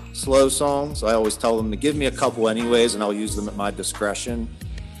slow songs, I always tell them to give me a couple anyways, and I'll use them at my discretion.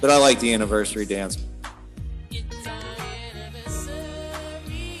 But I like the anniversary dance.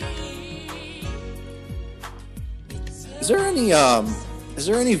 Is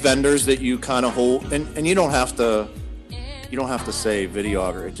there any vendors that you kind of hold, and you don't have to say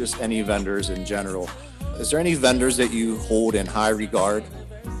videographer, just any vendors in general. Is there any vendors that you hold in high regard?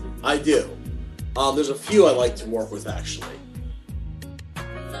 I do. There's a few I like to work with, actually.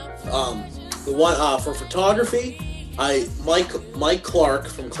 The one for photography, Mike Clark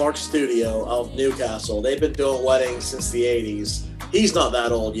from Clark Studio out of Newcastle. They've been doing weddings since the 80s. He's not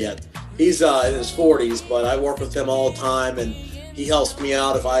that old yet. He's in his 40s, but I work with him all the time, and he helps me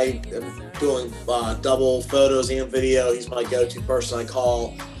out if I am doing double photos and video. He's my go-to person I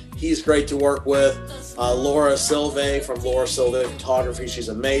call. He's great to work with. Laura Silve from Laura Silve Photography. She's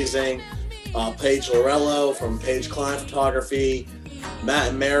amazing. Paige Lorello from Paige Klein Photography. Matt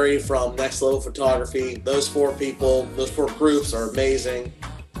and Mary from Next Level Photography. Those four groups are amazing.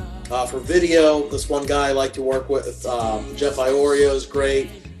 For video, this one guy I like to work with, Jeff Iorio is great.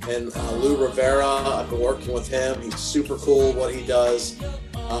 And Lou Rivera, I've been working with him. He's super cool what he does.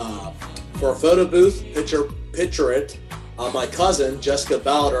 For a photo booth, Picture It, my cousin, Jessica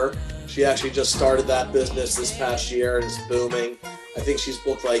Bowder, she actually just started that business this past year and it's booming. I think she's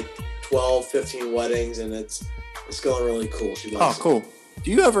booked like 12, 15 weddings and it's going really cool. She loves it. Cool. Do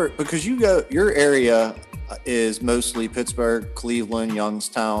you ever, because your area is mostly Pittsburgh, Cleveland,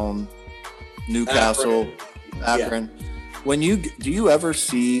 Youngstown, Newcastle, Akron. Yeah. Do you ever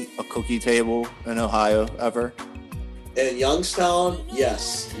see a cookie table in Ohio ever? In Youngstown,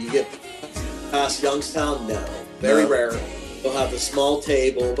 yes. You get past Youngstown, no. Very rare. They'll have the small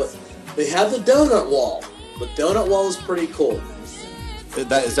table, but they have the donut wall. The donut wall is pretty cool.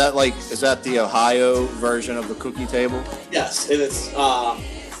 Is that the Ohio version of the cookie table? Yes, and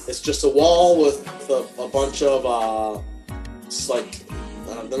it's just a wall with a bunch of it's like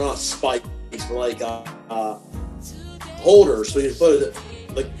they're not spikes, but like holders. So you put it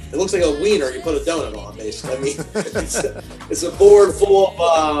like it looks like a wiener. You put a donut on, basically. I mean, it's a board full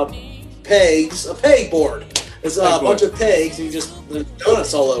of pegs, a peg board. It's a bunch of pegs, and there's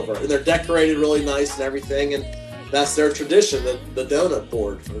donuts all over, and they're decorated really nice and everything. And that's their tradition, the donut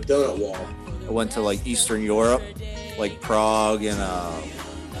board, or the donut wall. I went to like Eastern Europe, like Prague and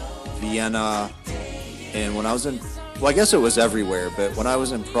Vienna, and when I was I guess it was everywhere, but when I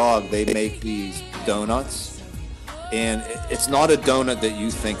was in Prague, they make these donuts, and it's not a donut that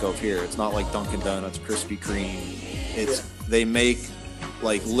you think of here. It's not like Dunkin' Donuts, Krispy Kreme. They make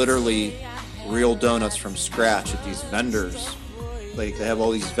like literally real donuts from scratch at these vendors. Like they have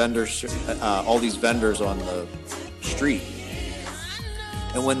all these vendors on the street,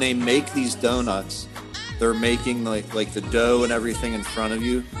 and when they make these donuts, they're making like the dough and everything in front of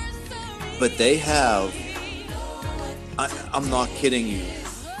you, but they have, I'm not kidding you,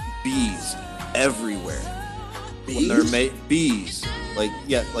 bees everywhere. Bees? When they're bees,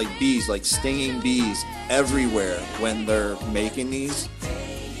 like stinging bees everywhere when they're making these.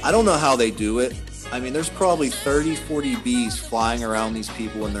 I don't know how they do it. I mean, there's probably 30, 40 bees flying around these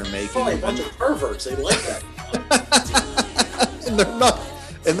people when they're making Probably a bunch of perverts. They like that.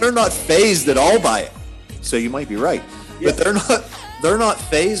 and they're not phased at all by it. So you might be right, but they're not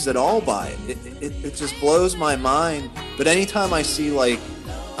phased at all by it. It just blows my mind. But anytime I see like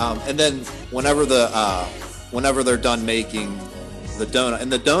And then whenever they're done making the donut,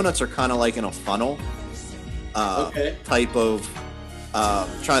 and the donuts are kind of like in a funnel type of.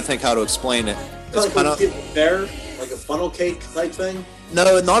 Trying to think how to explain it. It's kind of there, like a funnel cake type thing.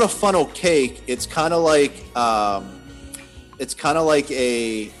 No, not a funnel cake. It's kind of like a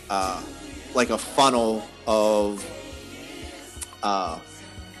funnel of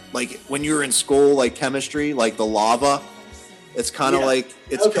like when you were in school, like chemistry, like the lava. It's kind of like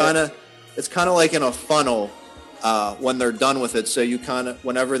it's kind of like in a funnel when they're done with it. So you kind of,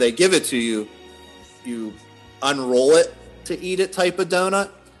 whenever they give it to you, you unroll it to eat it type of donut.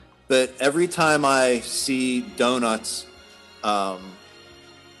 But every time I see donuts on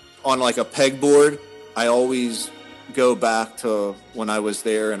like a pegboard, I always go back to when I was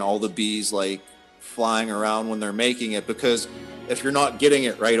there and all the bees like flying around when they're making it, because if you're not getting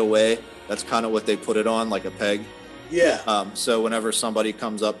it right away, that's kind of what they put it on, like a peg. Yeah. So whenever somebody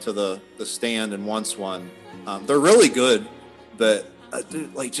comes up to the stand and wants one, they're really good, but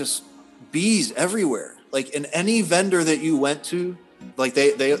like just bees everywhere. Like in any vendor that you went to, like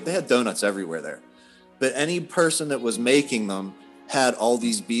they had donuts everywhere there, but any person that was making them had all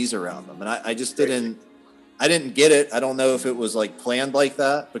these bees around them, and I just didn't get it. I don't know if it was like planned like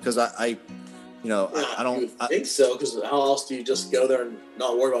that, because I don't think so, because how else do you just go there and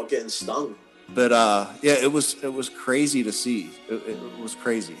not worry about getting stung? But yeah, it was crazy to see. It was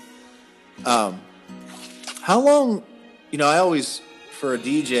crazy. How long? I always, for a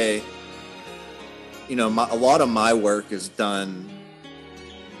DJ, a lot of my work is done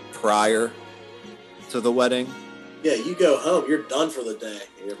prior to the wedding. Yeah, you go home, you're done for the day.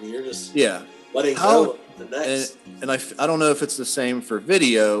 I mean, you're just letting How, go the next. And I don't know if it's the same for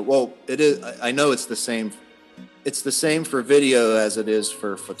video. Well, it is. I know it's the same. It's the same for video as it is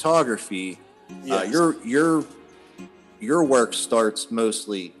for photography. Yes. Your work starts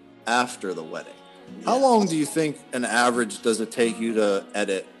mostly after the wedding. Yes. How long do you think an average does it take you to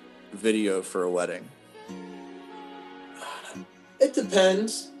edit video for a wedding? It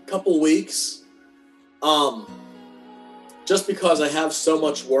depends. Couple weeks. Just because I have so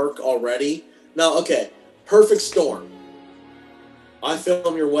much work already. Now, okay, perfect storm. I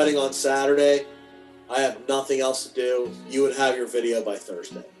film your wedding on Saturday. I have nothing else to do. You would have your video by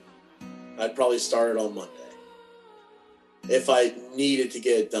Thursday. I'd probably start it on Monday. If I needed to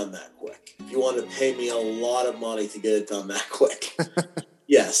get it done that quick. If you wanted to pay me a lot of money to get it done that quick.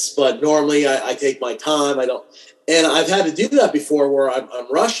 Yes, but normally I take my time. I don't, and I've had to do that before where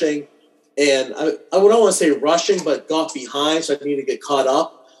I'm rushing, and I would not want to say rushing, but got behind, so I need to get caught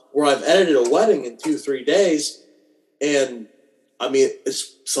up, where I've edited a wedding in 2-3 days, and I mean,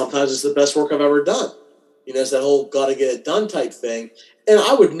 sometimes it's the best work I've ever done. It's that whole got to get it done type thing. And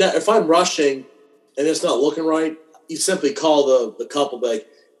I would if I'm rushing and it's not looking right, you simply call the couple, like,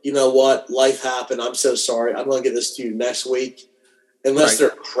 you know what, life happened. I'm so sorry. I'm going to get this to you next week. Unless they're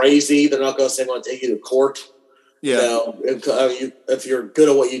crazy, they're not going to say, I'm going to take you to court. Yeah. If you're good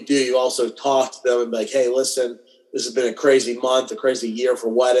at what you do, you also talk to them and be like, hey, listen, this has been a crazy month, a crazy year for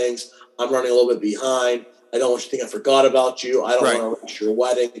weddings. I'm running a little bit behind. I don't want you to think I forgot about you. I don't want to rush your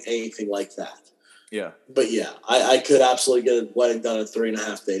wedding, anything like that. Yeah. But yeah, I could absolutely get a wedding done in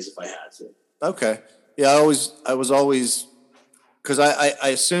 3.5 days if I had to. Okay. Yeah, I was always, because I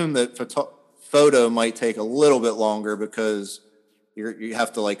assume that photo might take a little bit longer, because you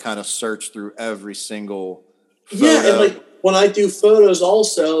have to like kind of search through every single photo. Yeah, and like when I do photos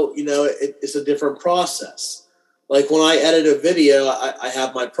also, it's a different process. Like when I edit a video, I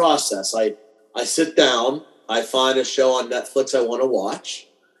have my process. I sit down, I find a show on Netflix I want to watch,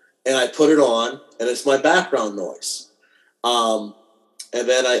 and I put it on, and it's my background noise. And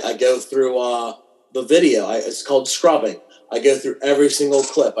then I go through the video. It's called scrubbing. I go through every single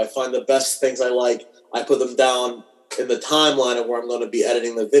clip. I find the best things I like. I put them down in the timeline of where I'm going to be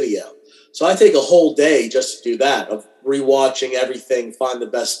editing the video. So I take a whole day just to do that, of rewatching everything, find the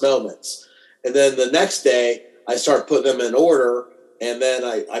best moments. And then the next day, I start putting them in order, and then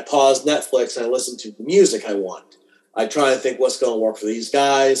I pause Netflix and I listen to the music I want. I try and think what's going to work for these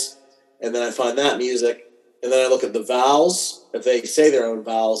guys, and then I find that music, and then I look at the vowels, if they say their own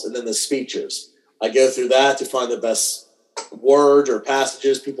vowels, and then the speeches. I go through that to find the best words or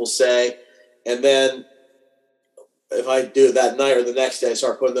passages people say, and then if I do it that night or the next day, I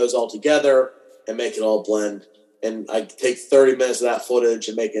start putting those all together and make it all blend. And I take 30 minutes of that footage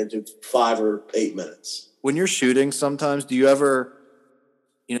and make it into 5 or 8 minutes. When you're shooting, sometimes, do you ever,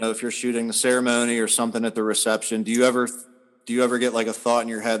 if you're shooting the ceremony or something at the reception, do you ever get like a thought in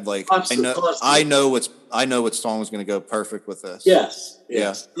your head, like, I know what song is going to go perfect with this? Yes.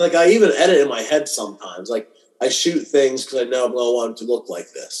 Yeah. Like I even edit in my head sometimes. Like I shoot things because I know I'm going to want them to look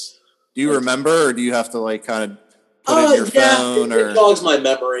like this. Do you remember, or do you have to like kind of put it in your phone? It jogs my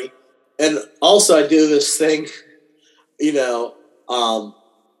memory. And also I do this thing,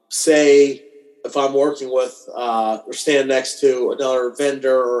 say if I'm working with or stand next to another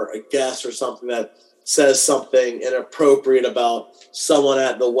vendor or a guest or something that says something inappropriate about someone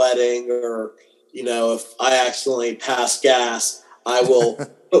at the wedding, or, if I accidentally pass gas, I will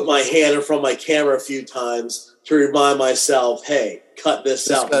put my hand in front of my camera a few times to remind myself, hey, cut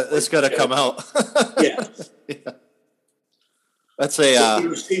this out. It's got to come out. Yeah. That's a.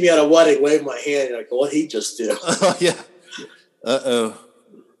 You see me at a wedding, wave my hand, you're like, what'd he just do? Oh, yeah. Uh-oh.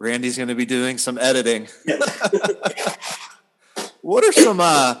 Randy's going to be doing some editing. What are some,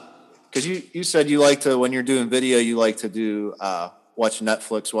 because you said you like to, when you're doing video, you like to do, watch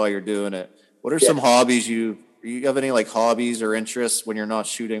Netflix while you're doing it. What are some hobbies you have any like hobbies or interests when you're not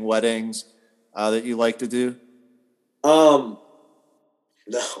shooting weddings that you like to do? No.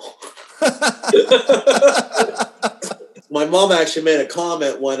 My mom actually made a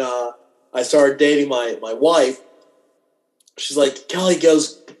comment when I started dating my wife. She's like, Kelly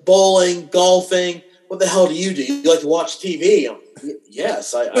goes bowling, golfing. What the hell do? You like to watch TV?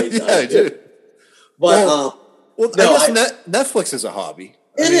 Yes, I do. But I guess Netflix is a hobby.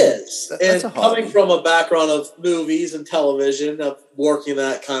 It is. That's and coming from a background of movies and television, of working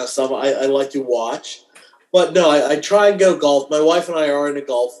that kind of stuff, I like to watch. But no, I try and go golf. My wife and I are in a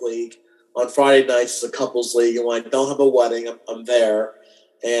golf league. On Friday nights, it's a couples league, and when I don't have a wedding, I'm there.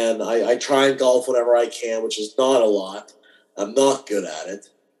 And I try and golf whenever I can, which is not a lot. I'm not good at it.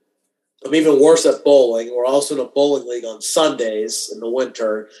 I'm even worse at bowling. We're also in a bowling league on Sundays in the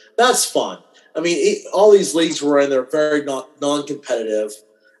winter. That's fun. I mean, all these leagues we're in, they're very non-competitive.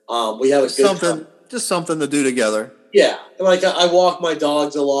 We have a good time. Just something to do together. Yeah. Like I walk my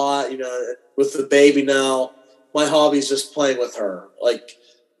dogs a lot, with the baby now. My hobby is just playing with her. Like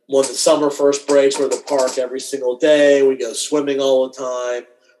when the summer first breaks, we're at the park every single day. We go swimming all the time,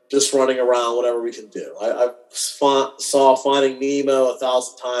 just running around, whatever we can do. I saw Finding Nemo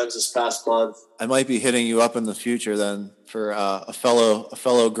 1,000 times this past month. I might be hitting you up in the future then for a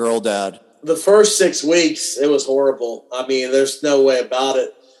fellow girl dad. The first 6 weeks, it was horrible. I mean, there's no way about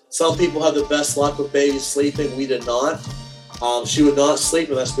it. Some people have the best luck with babies sleeping. We did not. She would not sleep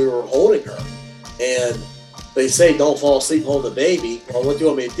unless we were holding her. And they say don't fall asleep holding the baby. Well, what do you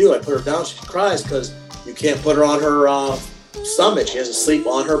want me to do? I put her down. She cries because you can't put her on her stomach. She has to sleep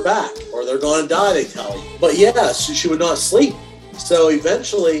on her back or they're going to die, they tell you. But yeah, she would not sleep. So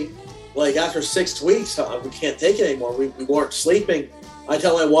eventually, like after 6 weeks, we can't take it anymore. We weren't sleeping. I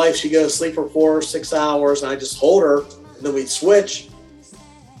tell my wife she goes to sleep for 4 or 6 hours, and I just hold her, and then we'd switch.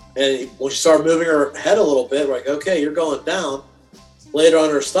 And when she started moving her head a little bit, we're like, okay, you're going down. Laid her on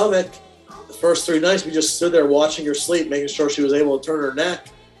her stomach. The first 3 nights, we just stood there watching her sleep, making sure she was able to turn her neck.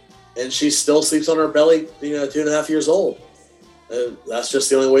 And she still sleeps on her belly, 2.5 years old. And that's just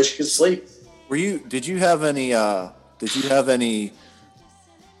the only way she could sleep. Did you have any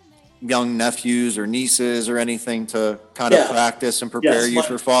young nephews or nieces or anything to kind of practice and prepare you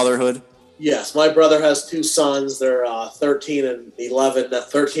for fatherhood? Yes, my brother has 2 sons. They're 13 and 11,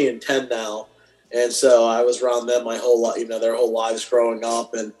 13 and 10 now. And so I was around them my whole life, their whole lives growing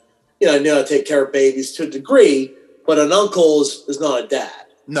up. And, I knew how to take care of babies to a degree, but an uncle is not a dad.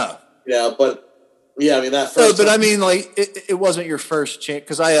 No. But yeah, I mean, that first. No, but I mean, like, it wasn't your first chance,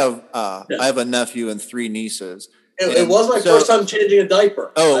 because I have a nephew and 3 nieces. It was my first time changing a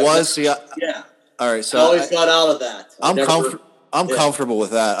diaper. Oh, it was? Yeah. All right. So I always got out of that. I'm comfortable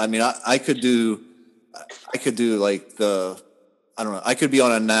with that. I mean, I could do like I could be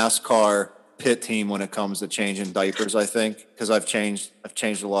on a NASCAR pit team when it comes to changing diapers, I think, because I've changed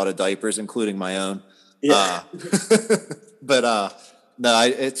a lot of diapers, including my own. Yeah. But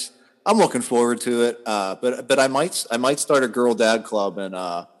no, I'm looking forward to it. But I might start a girl dad club, and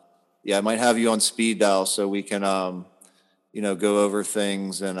I might have you on speed dial so we can go over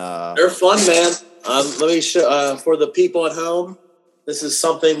things, and they're fun, man. Let me show for the people at home. This is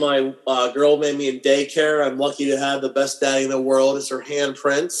something my girl made me in daycare. I'm lucky to have the best daddy in the world. It's her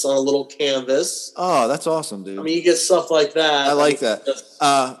handprints on a little canvas. Oh, that's awesome, dude. I mean, you get stuff like that. I like that.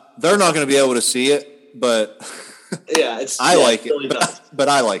 They're not going to be able to see it, but yeah, I like it. Really nice. But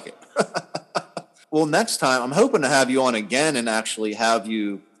I like it. Well, next time I'm hoping to have you on again and actually have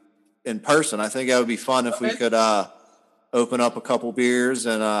you in person. I think that would be fun if we could open up a couple beers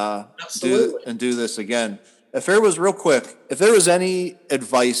and do this again. If there was any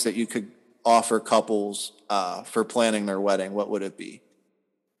advice that you could offer couples for planning their wedding, what would it be?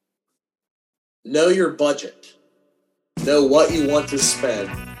 Know your budget. Know what you want to spend.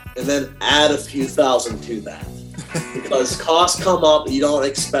 and then add a few thousand to that because costs come up that you don't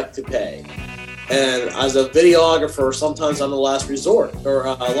expect to pay. And as a videographer, sometimes I'm the last resort or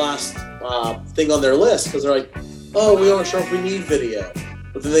last thing on their list because they're like, oh, we aren't sure if we need video.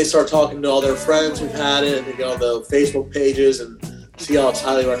 But then they start talking to all their friends who've had it, and they go on the Facebook pages and see how it's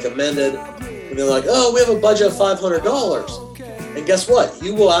highly recommended. And they're like, oh, we have a budget of $500. And guess what?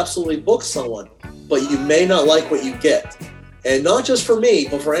 You will absolutely book someone, but you may not like what you get. And not just for me,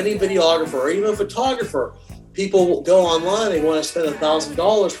 but for any videographer or even a photographer. People will go online and want to spend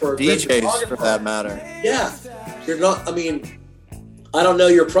 $1,000 for a DJs, for that matter. Yeah. You're not, I mean, I don't know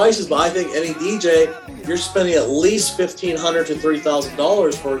your prices, but I think any DJ, you're spending at least $1,500 to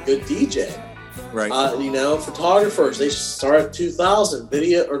 $3,000 for a good DJ. Right. Photographers, they start at $2,000,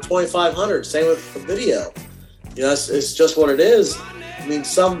 video or $2,500. Same with the video. It's just what it is. I mean,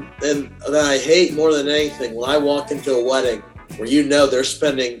 and that I hate more than anything when I walk into a wedding where they're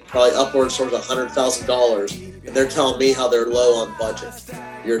spending probably upwards towards $100,000, and they're telling me how they're low on budget.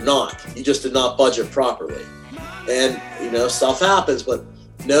 You're not. You just did not budget properly. And, stuff happens, but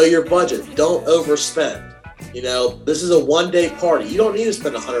know your budget. Don't overspend. This is a one-day party. You don't need to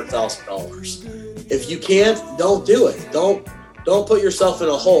spend $100,000. If you can't, don't do it. Don't put yourself in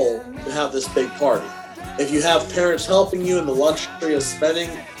a hole to have this big party. If you have parents helping you in the luxury of spending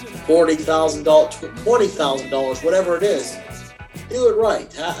 $40,000, $20,000, whatever it is, do it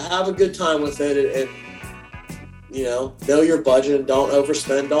right. Have a good time with it, and know your budget and don't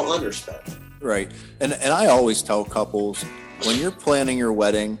overspend, don't underspend. Right. And I always tell couples, when you're planning your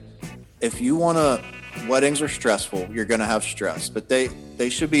wedding, if you want to, weddings are stressful. You're going to have stress, but they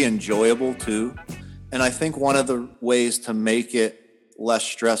should be enjoyable too. And I think one of the ways to make it less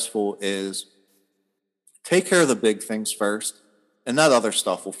stressful is take care of the big things first, and that other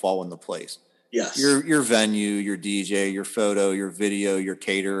stuff will fall into place. Yes. Your venue, your DJ, your photo, your video, your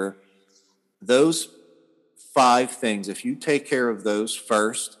caterer, those 5 things, if you take care of those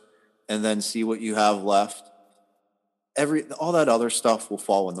first and then see what you have left, all that other stuff will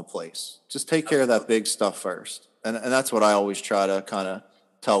fall into place. Just take care of that big stuff first. And that's what I always try to kind of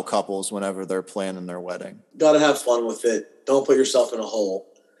tell couples whenever they're planning their wedding. Got to have fun with it. Don't put yourself in a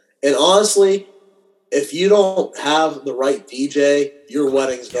hole. And honestly, if you don't have the right DJ, your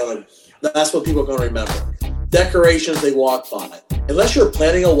wedding's that's what people are going to remember. Decorations, they walk by. Unless you're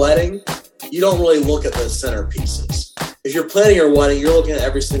planning a wedding, you don't really look at the centerpieces. If you're planning your wedding, you're looking at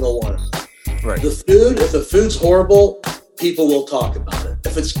every single one of them. Right. The food, if the food's horrible, people will talk about it.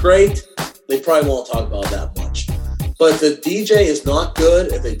 If it's great, they probably won't talk about it that much. But if the DJ is not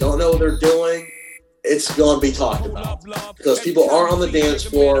good, if they don't know what they're doing, it's going to be talked about. Because people aren't on the dance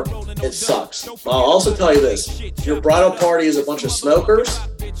floor, it sucks. I'll also tell you this. If your bridal party is a bunch of smokers,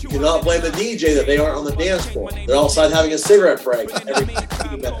 you cannot blame the DJ that they aren't on the dance floor. They're outside having a cigarette break every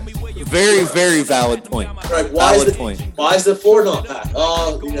 15 minutes. Very, very valid point. Right. Why is the floor not packed?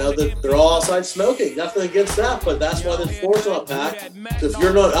 They're all outside smoking. Nothing against that, but that's why the floor's not packed. So if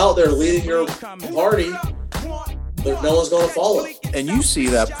you're not out there leading your party, no one's going to follow. And you see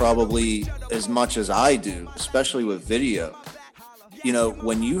that probably as much as I do, especially with video.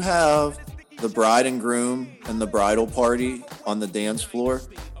 When you have the bride and groom and the bridal party on the dance floor,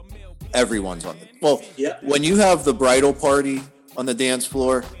 everyone's on when you have the bridal party on the dance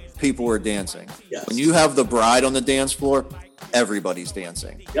floor, people are dancing. Yes. When you have the bride on the dance floor, everybody's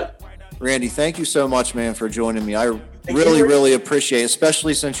dancing. Yep. Randy, thank you so much, man, for joining me. I really appreciate it,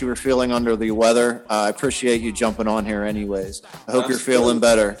 especially since you were feeling under the weather. I appreciate you jumping on here anyways. I hope you're feeling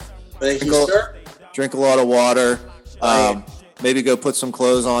better. Thank you, sir. Drink a lot of water. Maybe go put some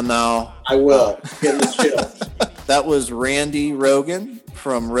clothes on now. I will. Get in the chill. That was Randy Rogan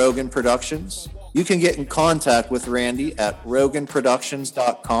from Rogan Productions. You can get in contact with Randy at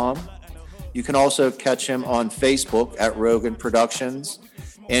roganproductions.com. You can also catch him on Facebook at Rogan Productions.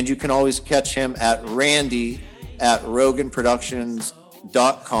 And you can always catch him at Randy at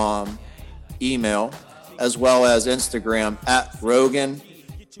roganproductions.com email, as well as Instagram at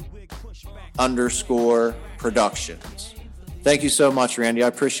Rogan_productions. Thank you so much, Randy. I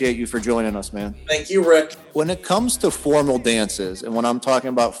appreciate you for joining us, man. Thank you, Rick. When it comes to formal dances, and when I'm talking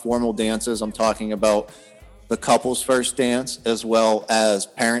about formal dances, I'm talking about the couple's first dance as well as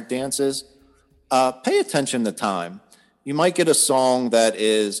parent dances. Pay attention to time. You might get a song that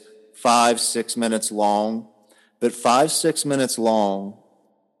is 5-6 minutes long, but 5-6 minutes long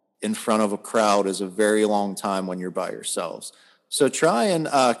in front of a crowd is a very long time when you're by yourselves. So try and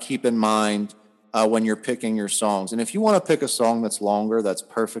keep in mind when you're picking your songs. And if you want to pick a song that's longer, that's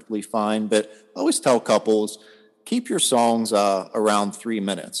perfectly fine. But I always tell couples, keep your songs around 3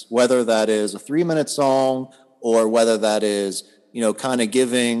 minutes, whether that is a 3-minute song or whether that is kind of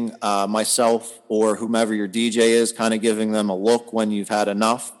giving myself or whomever your DJ is, kind of giving them a look when you've had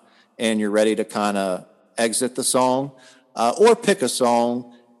enough and you're ready to kind of exit the song, or pick a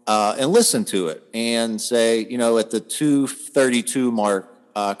song and listen to it and say, at the 2:32 mark,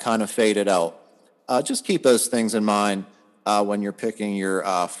 kind of fade it out. Just keep those things in mind when you're picking your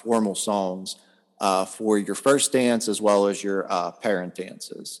formal songs for your first dance as well as your parent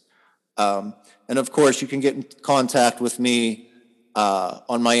dances. And of course, you can get in contact with me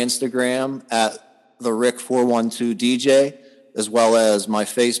on my Instagram at the Rick412DJ, as well as my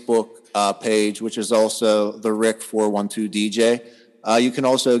Facebook page, which is also the Rick412DJ. You can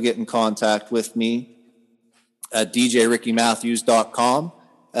also get in contact with me at djrickymatthews.com,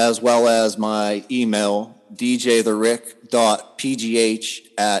 as well as my email,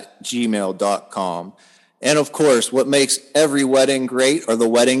 djtherick.pgh@gmail.com. And of course, what makes every wedding great are the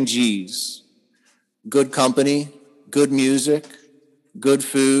wedding G's. Good company, good music, good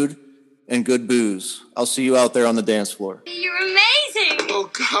food, and good booze. I'll see you out there on the dance floor. You're amazing. Oh,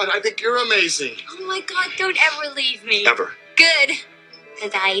 God, I think you're amazing. Oh, my God, don't ever leave me. Ever. Good,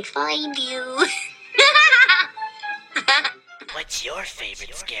 because I'd find you. What's your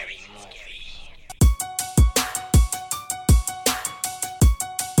favorite scary movie?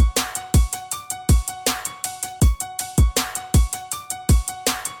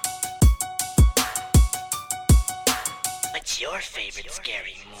 What's your favorite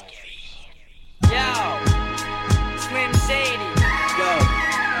scary movie? Yo, Slim Shady. Yo,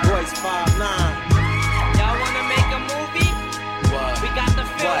 Royce 5'9". Y'all wanna make a movie? What? We got the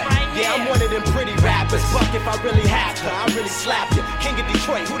film right here. Yeah, I'm one of them pretty rappers. Fuck if I really have to, I really slap you. King of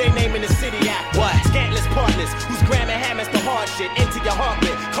Detroit, who they naming the city after? What? Scantless partners, who's grammar hammers the hard shit into your heart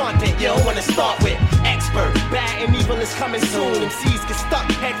with content you don't wanna start with. Expert, bad and evil is coming soon. MCs get stuck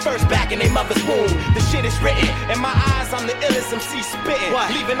head first back in their mother's womb. The shit is written, in my eyes I'm the illest MC spitting. What?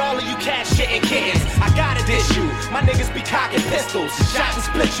 Leaving all of you cat shitting kittens. I gotta dish you, my niggas be cocking pistols. Shot and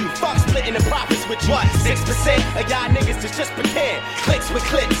split you, fuck splitting the profits with you. What? 6% of y'all niggas is just pretend. Clicks with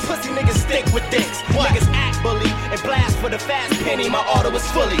clicks, pussy niggas stick with dicks. What? Niggas act bully and blast for the fast penny. My auto is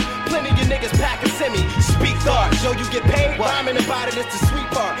fully, plenty of you niggas pack a semi. Speak dark, show you get paid. Rhyming about it is the sweet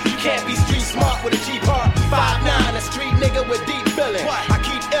part. You can't be street smart with a cheap heart. 5'9", a street nigga with deep feeling. What? I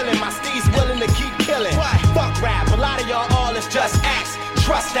keep illin', my steez willing to keep killing. What? Fuck rap, a lot of y'all all is just acts.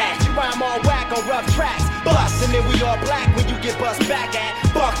 Trust that, you rhyme all whack on rough tracks. Bust, and then we all black when you get bust back at.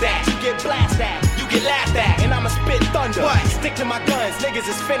 Fuck that, you get blast at, you get laughed at, and I'ma spit thunder. What? Stick to my guns, niggas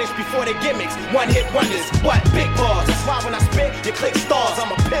is finished before they gimmicks. One hit wonders, what? Big balls. That's why when I spit, you click stars.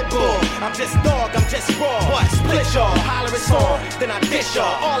 I'm a pit bull. I'm just dog, I'm just raw. What? Split y'all, holler it's on, then I dish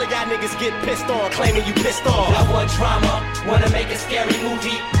y'all. All of y'all niggas get pissed on, claiming you pissed off. I want drama, wanna make a scary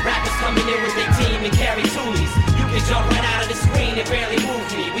movie. Rappers coming in with their team and carry toolies. You can jump right out of the screen and barely move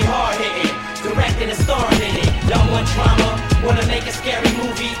me. We hard hitting, directing and starring in it. Y'all want drama, wanna make a scary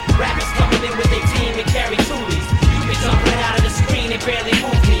movie. Rappers coming in with their team and carry toolies. You can jump right out of the screen and barely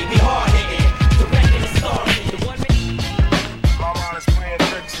move me. We hard hitting, directing and starring in it. My mind is playing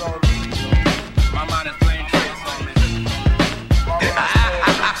tricks on me. My mind is playing tricks on me.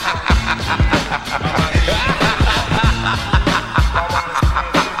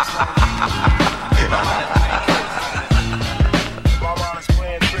 My mind is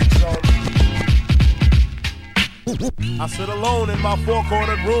playing tricks on me. I sit alone in my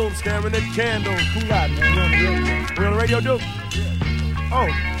four-cornered room staring at candles. Who got man? We on the radio, dude? Yeah. Oh,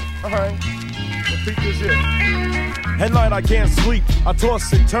 all right. Let's peek this here. At night I can't sleep. I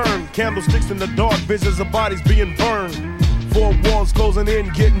toss and turn. Candlesticks in the dark. Visions of bodies being burned. Four walls closing in,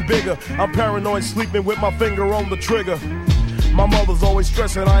 getting bigger. I'm paranoid, sleeping with my finger on the trigger. My mother's always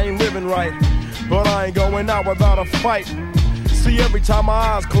stressing I ain't living right, but I ain't going out without a fight. See, every time my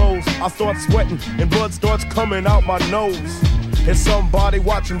eyes close, I start sweating and blood starts coming out my nose. It's somebody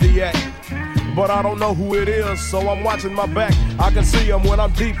watching the act, but I don't know who it is, so I'm watching my back. I can see him when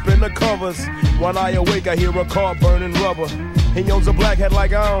I'm deep in the covers. When I awake, I hear a car burning rubber. He owns a black hat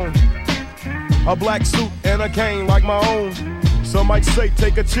like I own, a black suit and a cane like my own. Some might say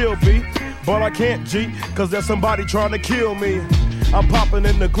take a chill beat, but I can't, G, cause there's somebody trying to kill me. I'm popping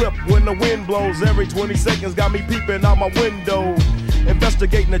in the clip when the wind blows. Every 20 seconds got me peeping out my window.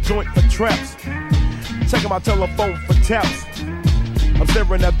 Investigating the joint for traps. Checking my telephone for taps. I'm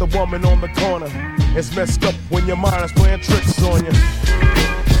staring at the woman on the corner. It's messed up when your mind is playing tricks on you.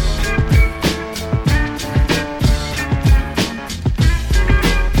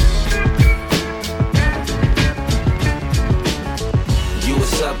 You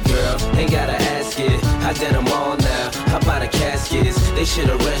what's up, girl? Ain't gotta ask it. I did them all now. How about the caskets? They should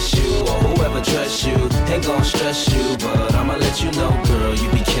arrest you or whoever trusts you. Ain't gon' stress you, but I'ma let you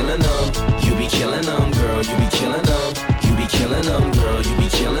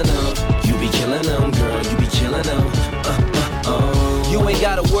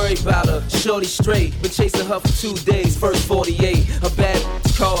straight. Been chasing her for 2 days, first 48. A bad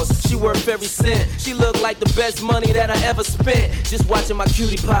cause, she worth every cent. She look like the best money that I ever spent. Just watching my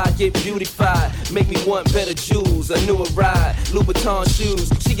cutie pie get beautified. Make me want better jewels, a newer ride. Louboutin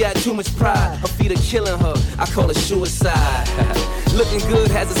shoes, she got too much pride. Her feet are killing her, I call it suicide. Looking good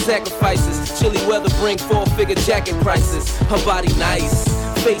has its sacrifices. Chilly weather bring 4-figure jacket prices. Her body nice,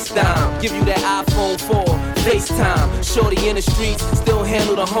 FaceTime, give you that iPhone 4, FaceTime. Shorty in the streets, still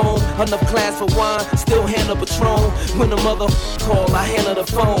handle the home. Enough class for wine, still handle Patron. When the mother call, I handle the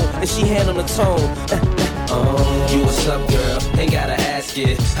phone, and she handle the tone. You what's up, girl? Ain't gotta ask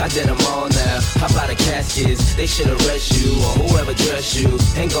it. I did them all now. How about the caskets? They should arrest you, or whoever dress you.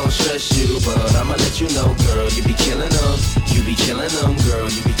 Ain't gon' stress you, but I'ma let you know, girl. You be killing them. You be killing them, girl.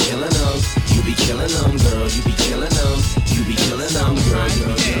 You be killing them. You be killing them, girl. You be killing them. You be killing them, girl.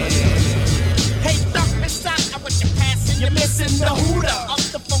 Hey, stop and stop. I want you passing. You're missing the hooter of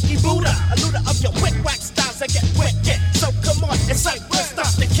the funky Buddha. A looter of your quick whack styles that get wicked. So come on, it's like we'll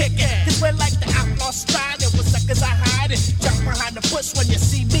start to kick it. Cause we're like the outlaw style. With suckers I hide it. Jump behind the bush when you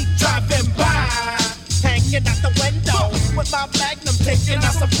see me driving by. Hanging out the window with my magnum, taking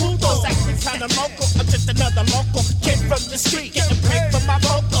out some poodles. Acting kinda local. I'm just another local kid from the street getting paid for my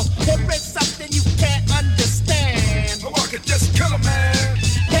vocal. There is something you can't understand. Oh, I could just kill a man.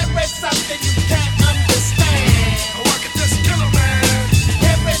 There is something you can't understand. Oh, I could just kill a man.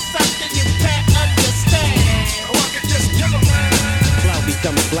 There is something you can't understand. Oh, I could just kill a man. Cloud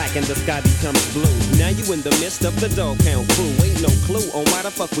becomes black and the sky becomes blue. Now you in the midst of the dog pound crew. Ain't no clue on why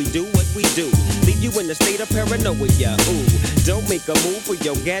the fuck we do what we do. Leave you in a state of paranoia. Ooh, don't make a move for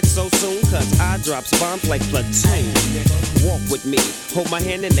your gat so soon, cause I drops bombs like platoon. Walk with me, hold my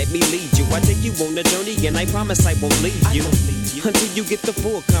hand and let me lead you. I take you on a journey and I promise I won't leave you until you get the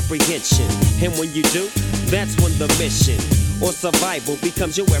full comprehension. And when you do, that's when the mission or survival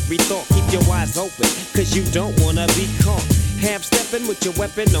becomes your every thought. Keep your eyes open, cause you don't wanna be caught. Half stepping with your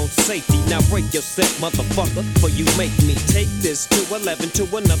weapon on safety. Now break yourself, motherfucker, for you make me take this to 11 to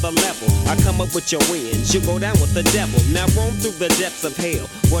another level. I come up with your wins, you go down with the devil. Now roam through the depths of hell,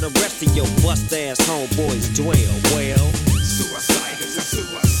 where the rest of your bust-ass homeboys dwell. Well, suicide is a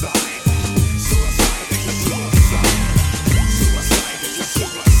suicide. Suicide is a suicide. Suicide is a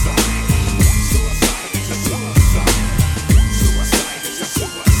suicide. Suicide is a suicide. Suicide is a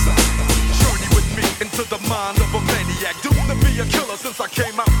suicide. Journey with me into the mind of a maniac. Doomed to be a killer since I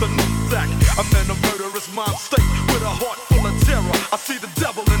came out the nutsack. I'm in a murderous mind state with a heart full of terror. I see the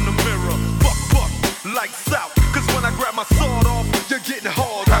devil in the mirror. Fuck, lights out. Cause when I grab my sword off, you're getting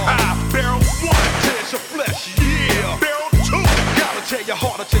hard off. Barrel 1, tears your flesh, yeah. Barrel 2, gotta tear your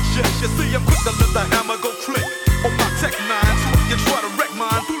heart at your chest. You see, I'm quick to let the hammer go click. On my Tech 9, so if you try to wreck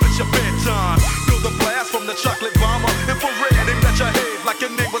mine, foolish your bedtime. Feel the blast from the chocolate bomber. Infrared, aim at your head like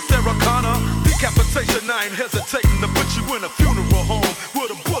your name was Sarah Connor. Decapitation, I ain't hesitating to put you in a funeral home with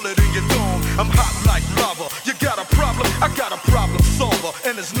a bullet in your dome. I'm hot like lava. You got a problem? I got a problem solver,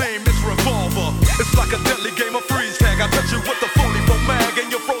 and his name is Revolver. It's like a deadly game of freeze tag. I touch you with the phony mag, and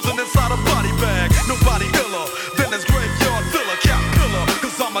you're frozen inside a body bag. Nobody iller than this graveyard filler, cat killer.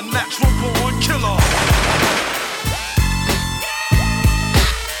 Cause I'm a natural born killer.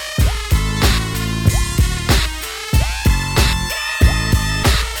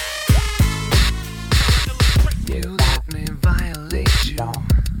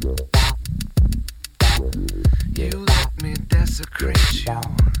 Desecrate you.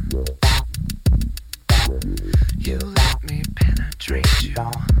 You let me penetrate you.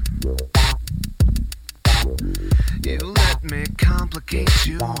 You let me complicate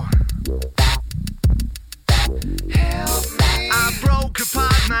you. Help me. I broke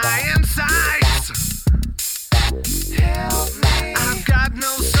apart my insides. Help me. I've got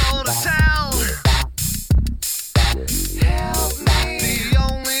no soul to tell. Help me. The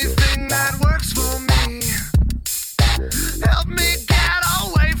only thing that works for me. Help me get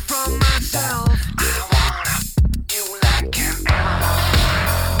away from myself. I wanna you like an animal.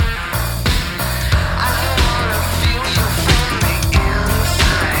 I wanna feel you from the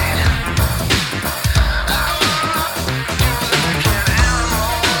inside. I wanna you like an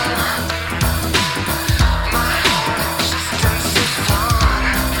animal. My whole existence is fun.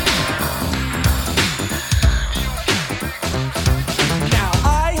 Now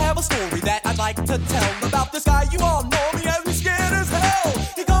I have a story that I'd like to tell about this guy you all know.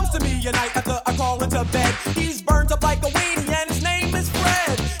 He comes to me at night after I crawl into bed. He's burnt up like a weenie and his name is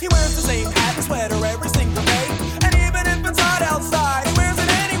Fred. He wears the same hat and sweater every single day. And even if it's hot outside, he wears it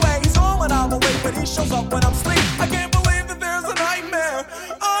anyway. He's home when I'm awake, but he shows up when I'm asleep. I can't believe that there's a nightmare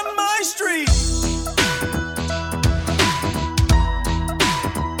on my street.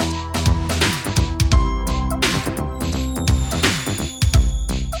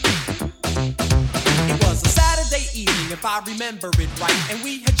 I remember it right. And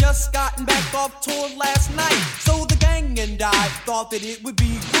we had just gotten back off tour last night. So the gang and I thought that it would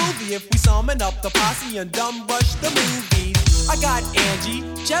be groovy if we summoned up the posse and dumb rush the movies. I got Angie,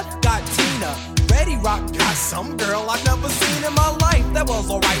 Jeff got Tina, Reddy Rock got some girl I've never seen in my life. That was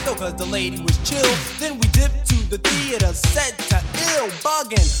alright though, cause the lady was chill. Then we dipped to the theater, set to ill,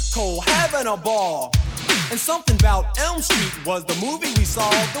 buggin', Cole having a ball. And something about Elm Street was the movie we saw.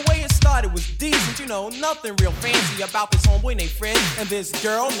 The way it started was decent, you know, nothing real fancy about this homeboy named Fred and this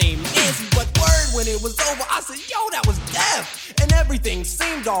girl named Nancy. But word, when it was over, I said, yo, that was death. And everything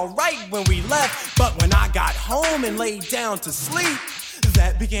seemed alright when we left. But when I got home and laid down to sleep,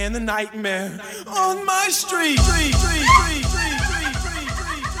 that began the nightmare on my street.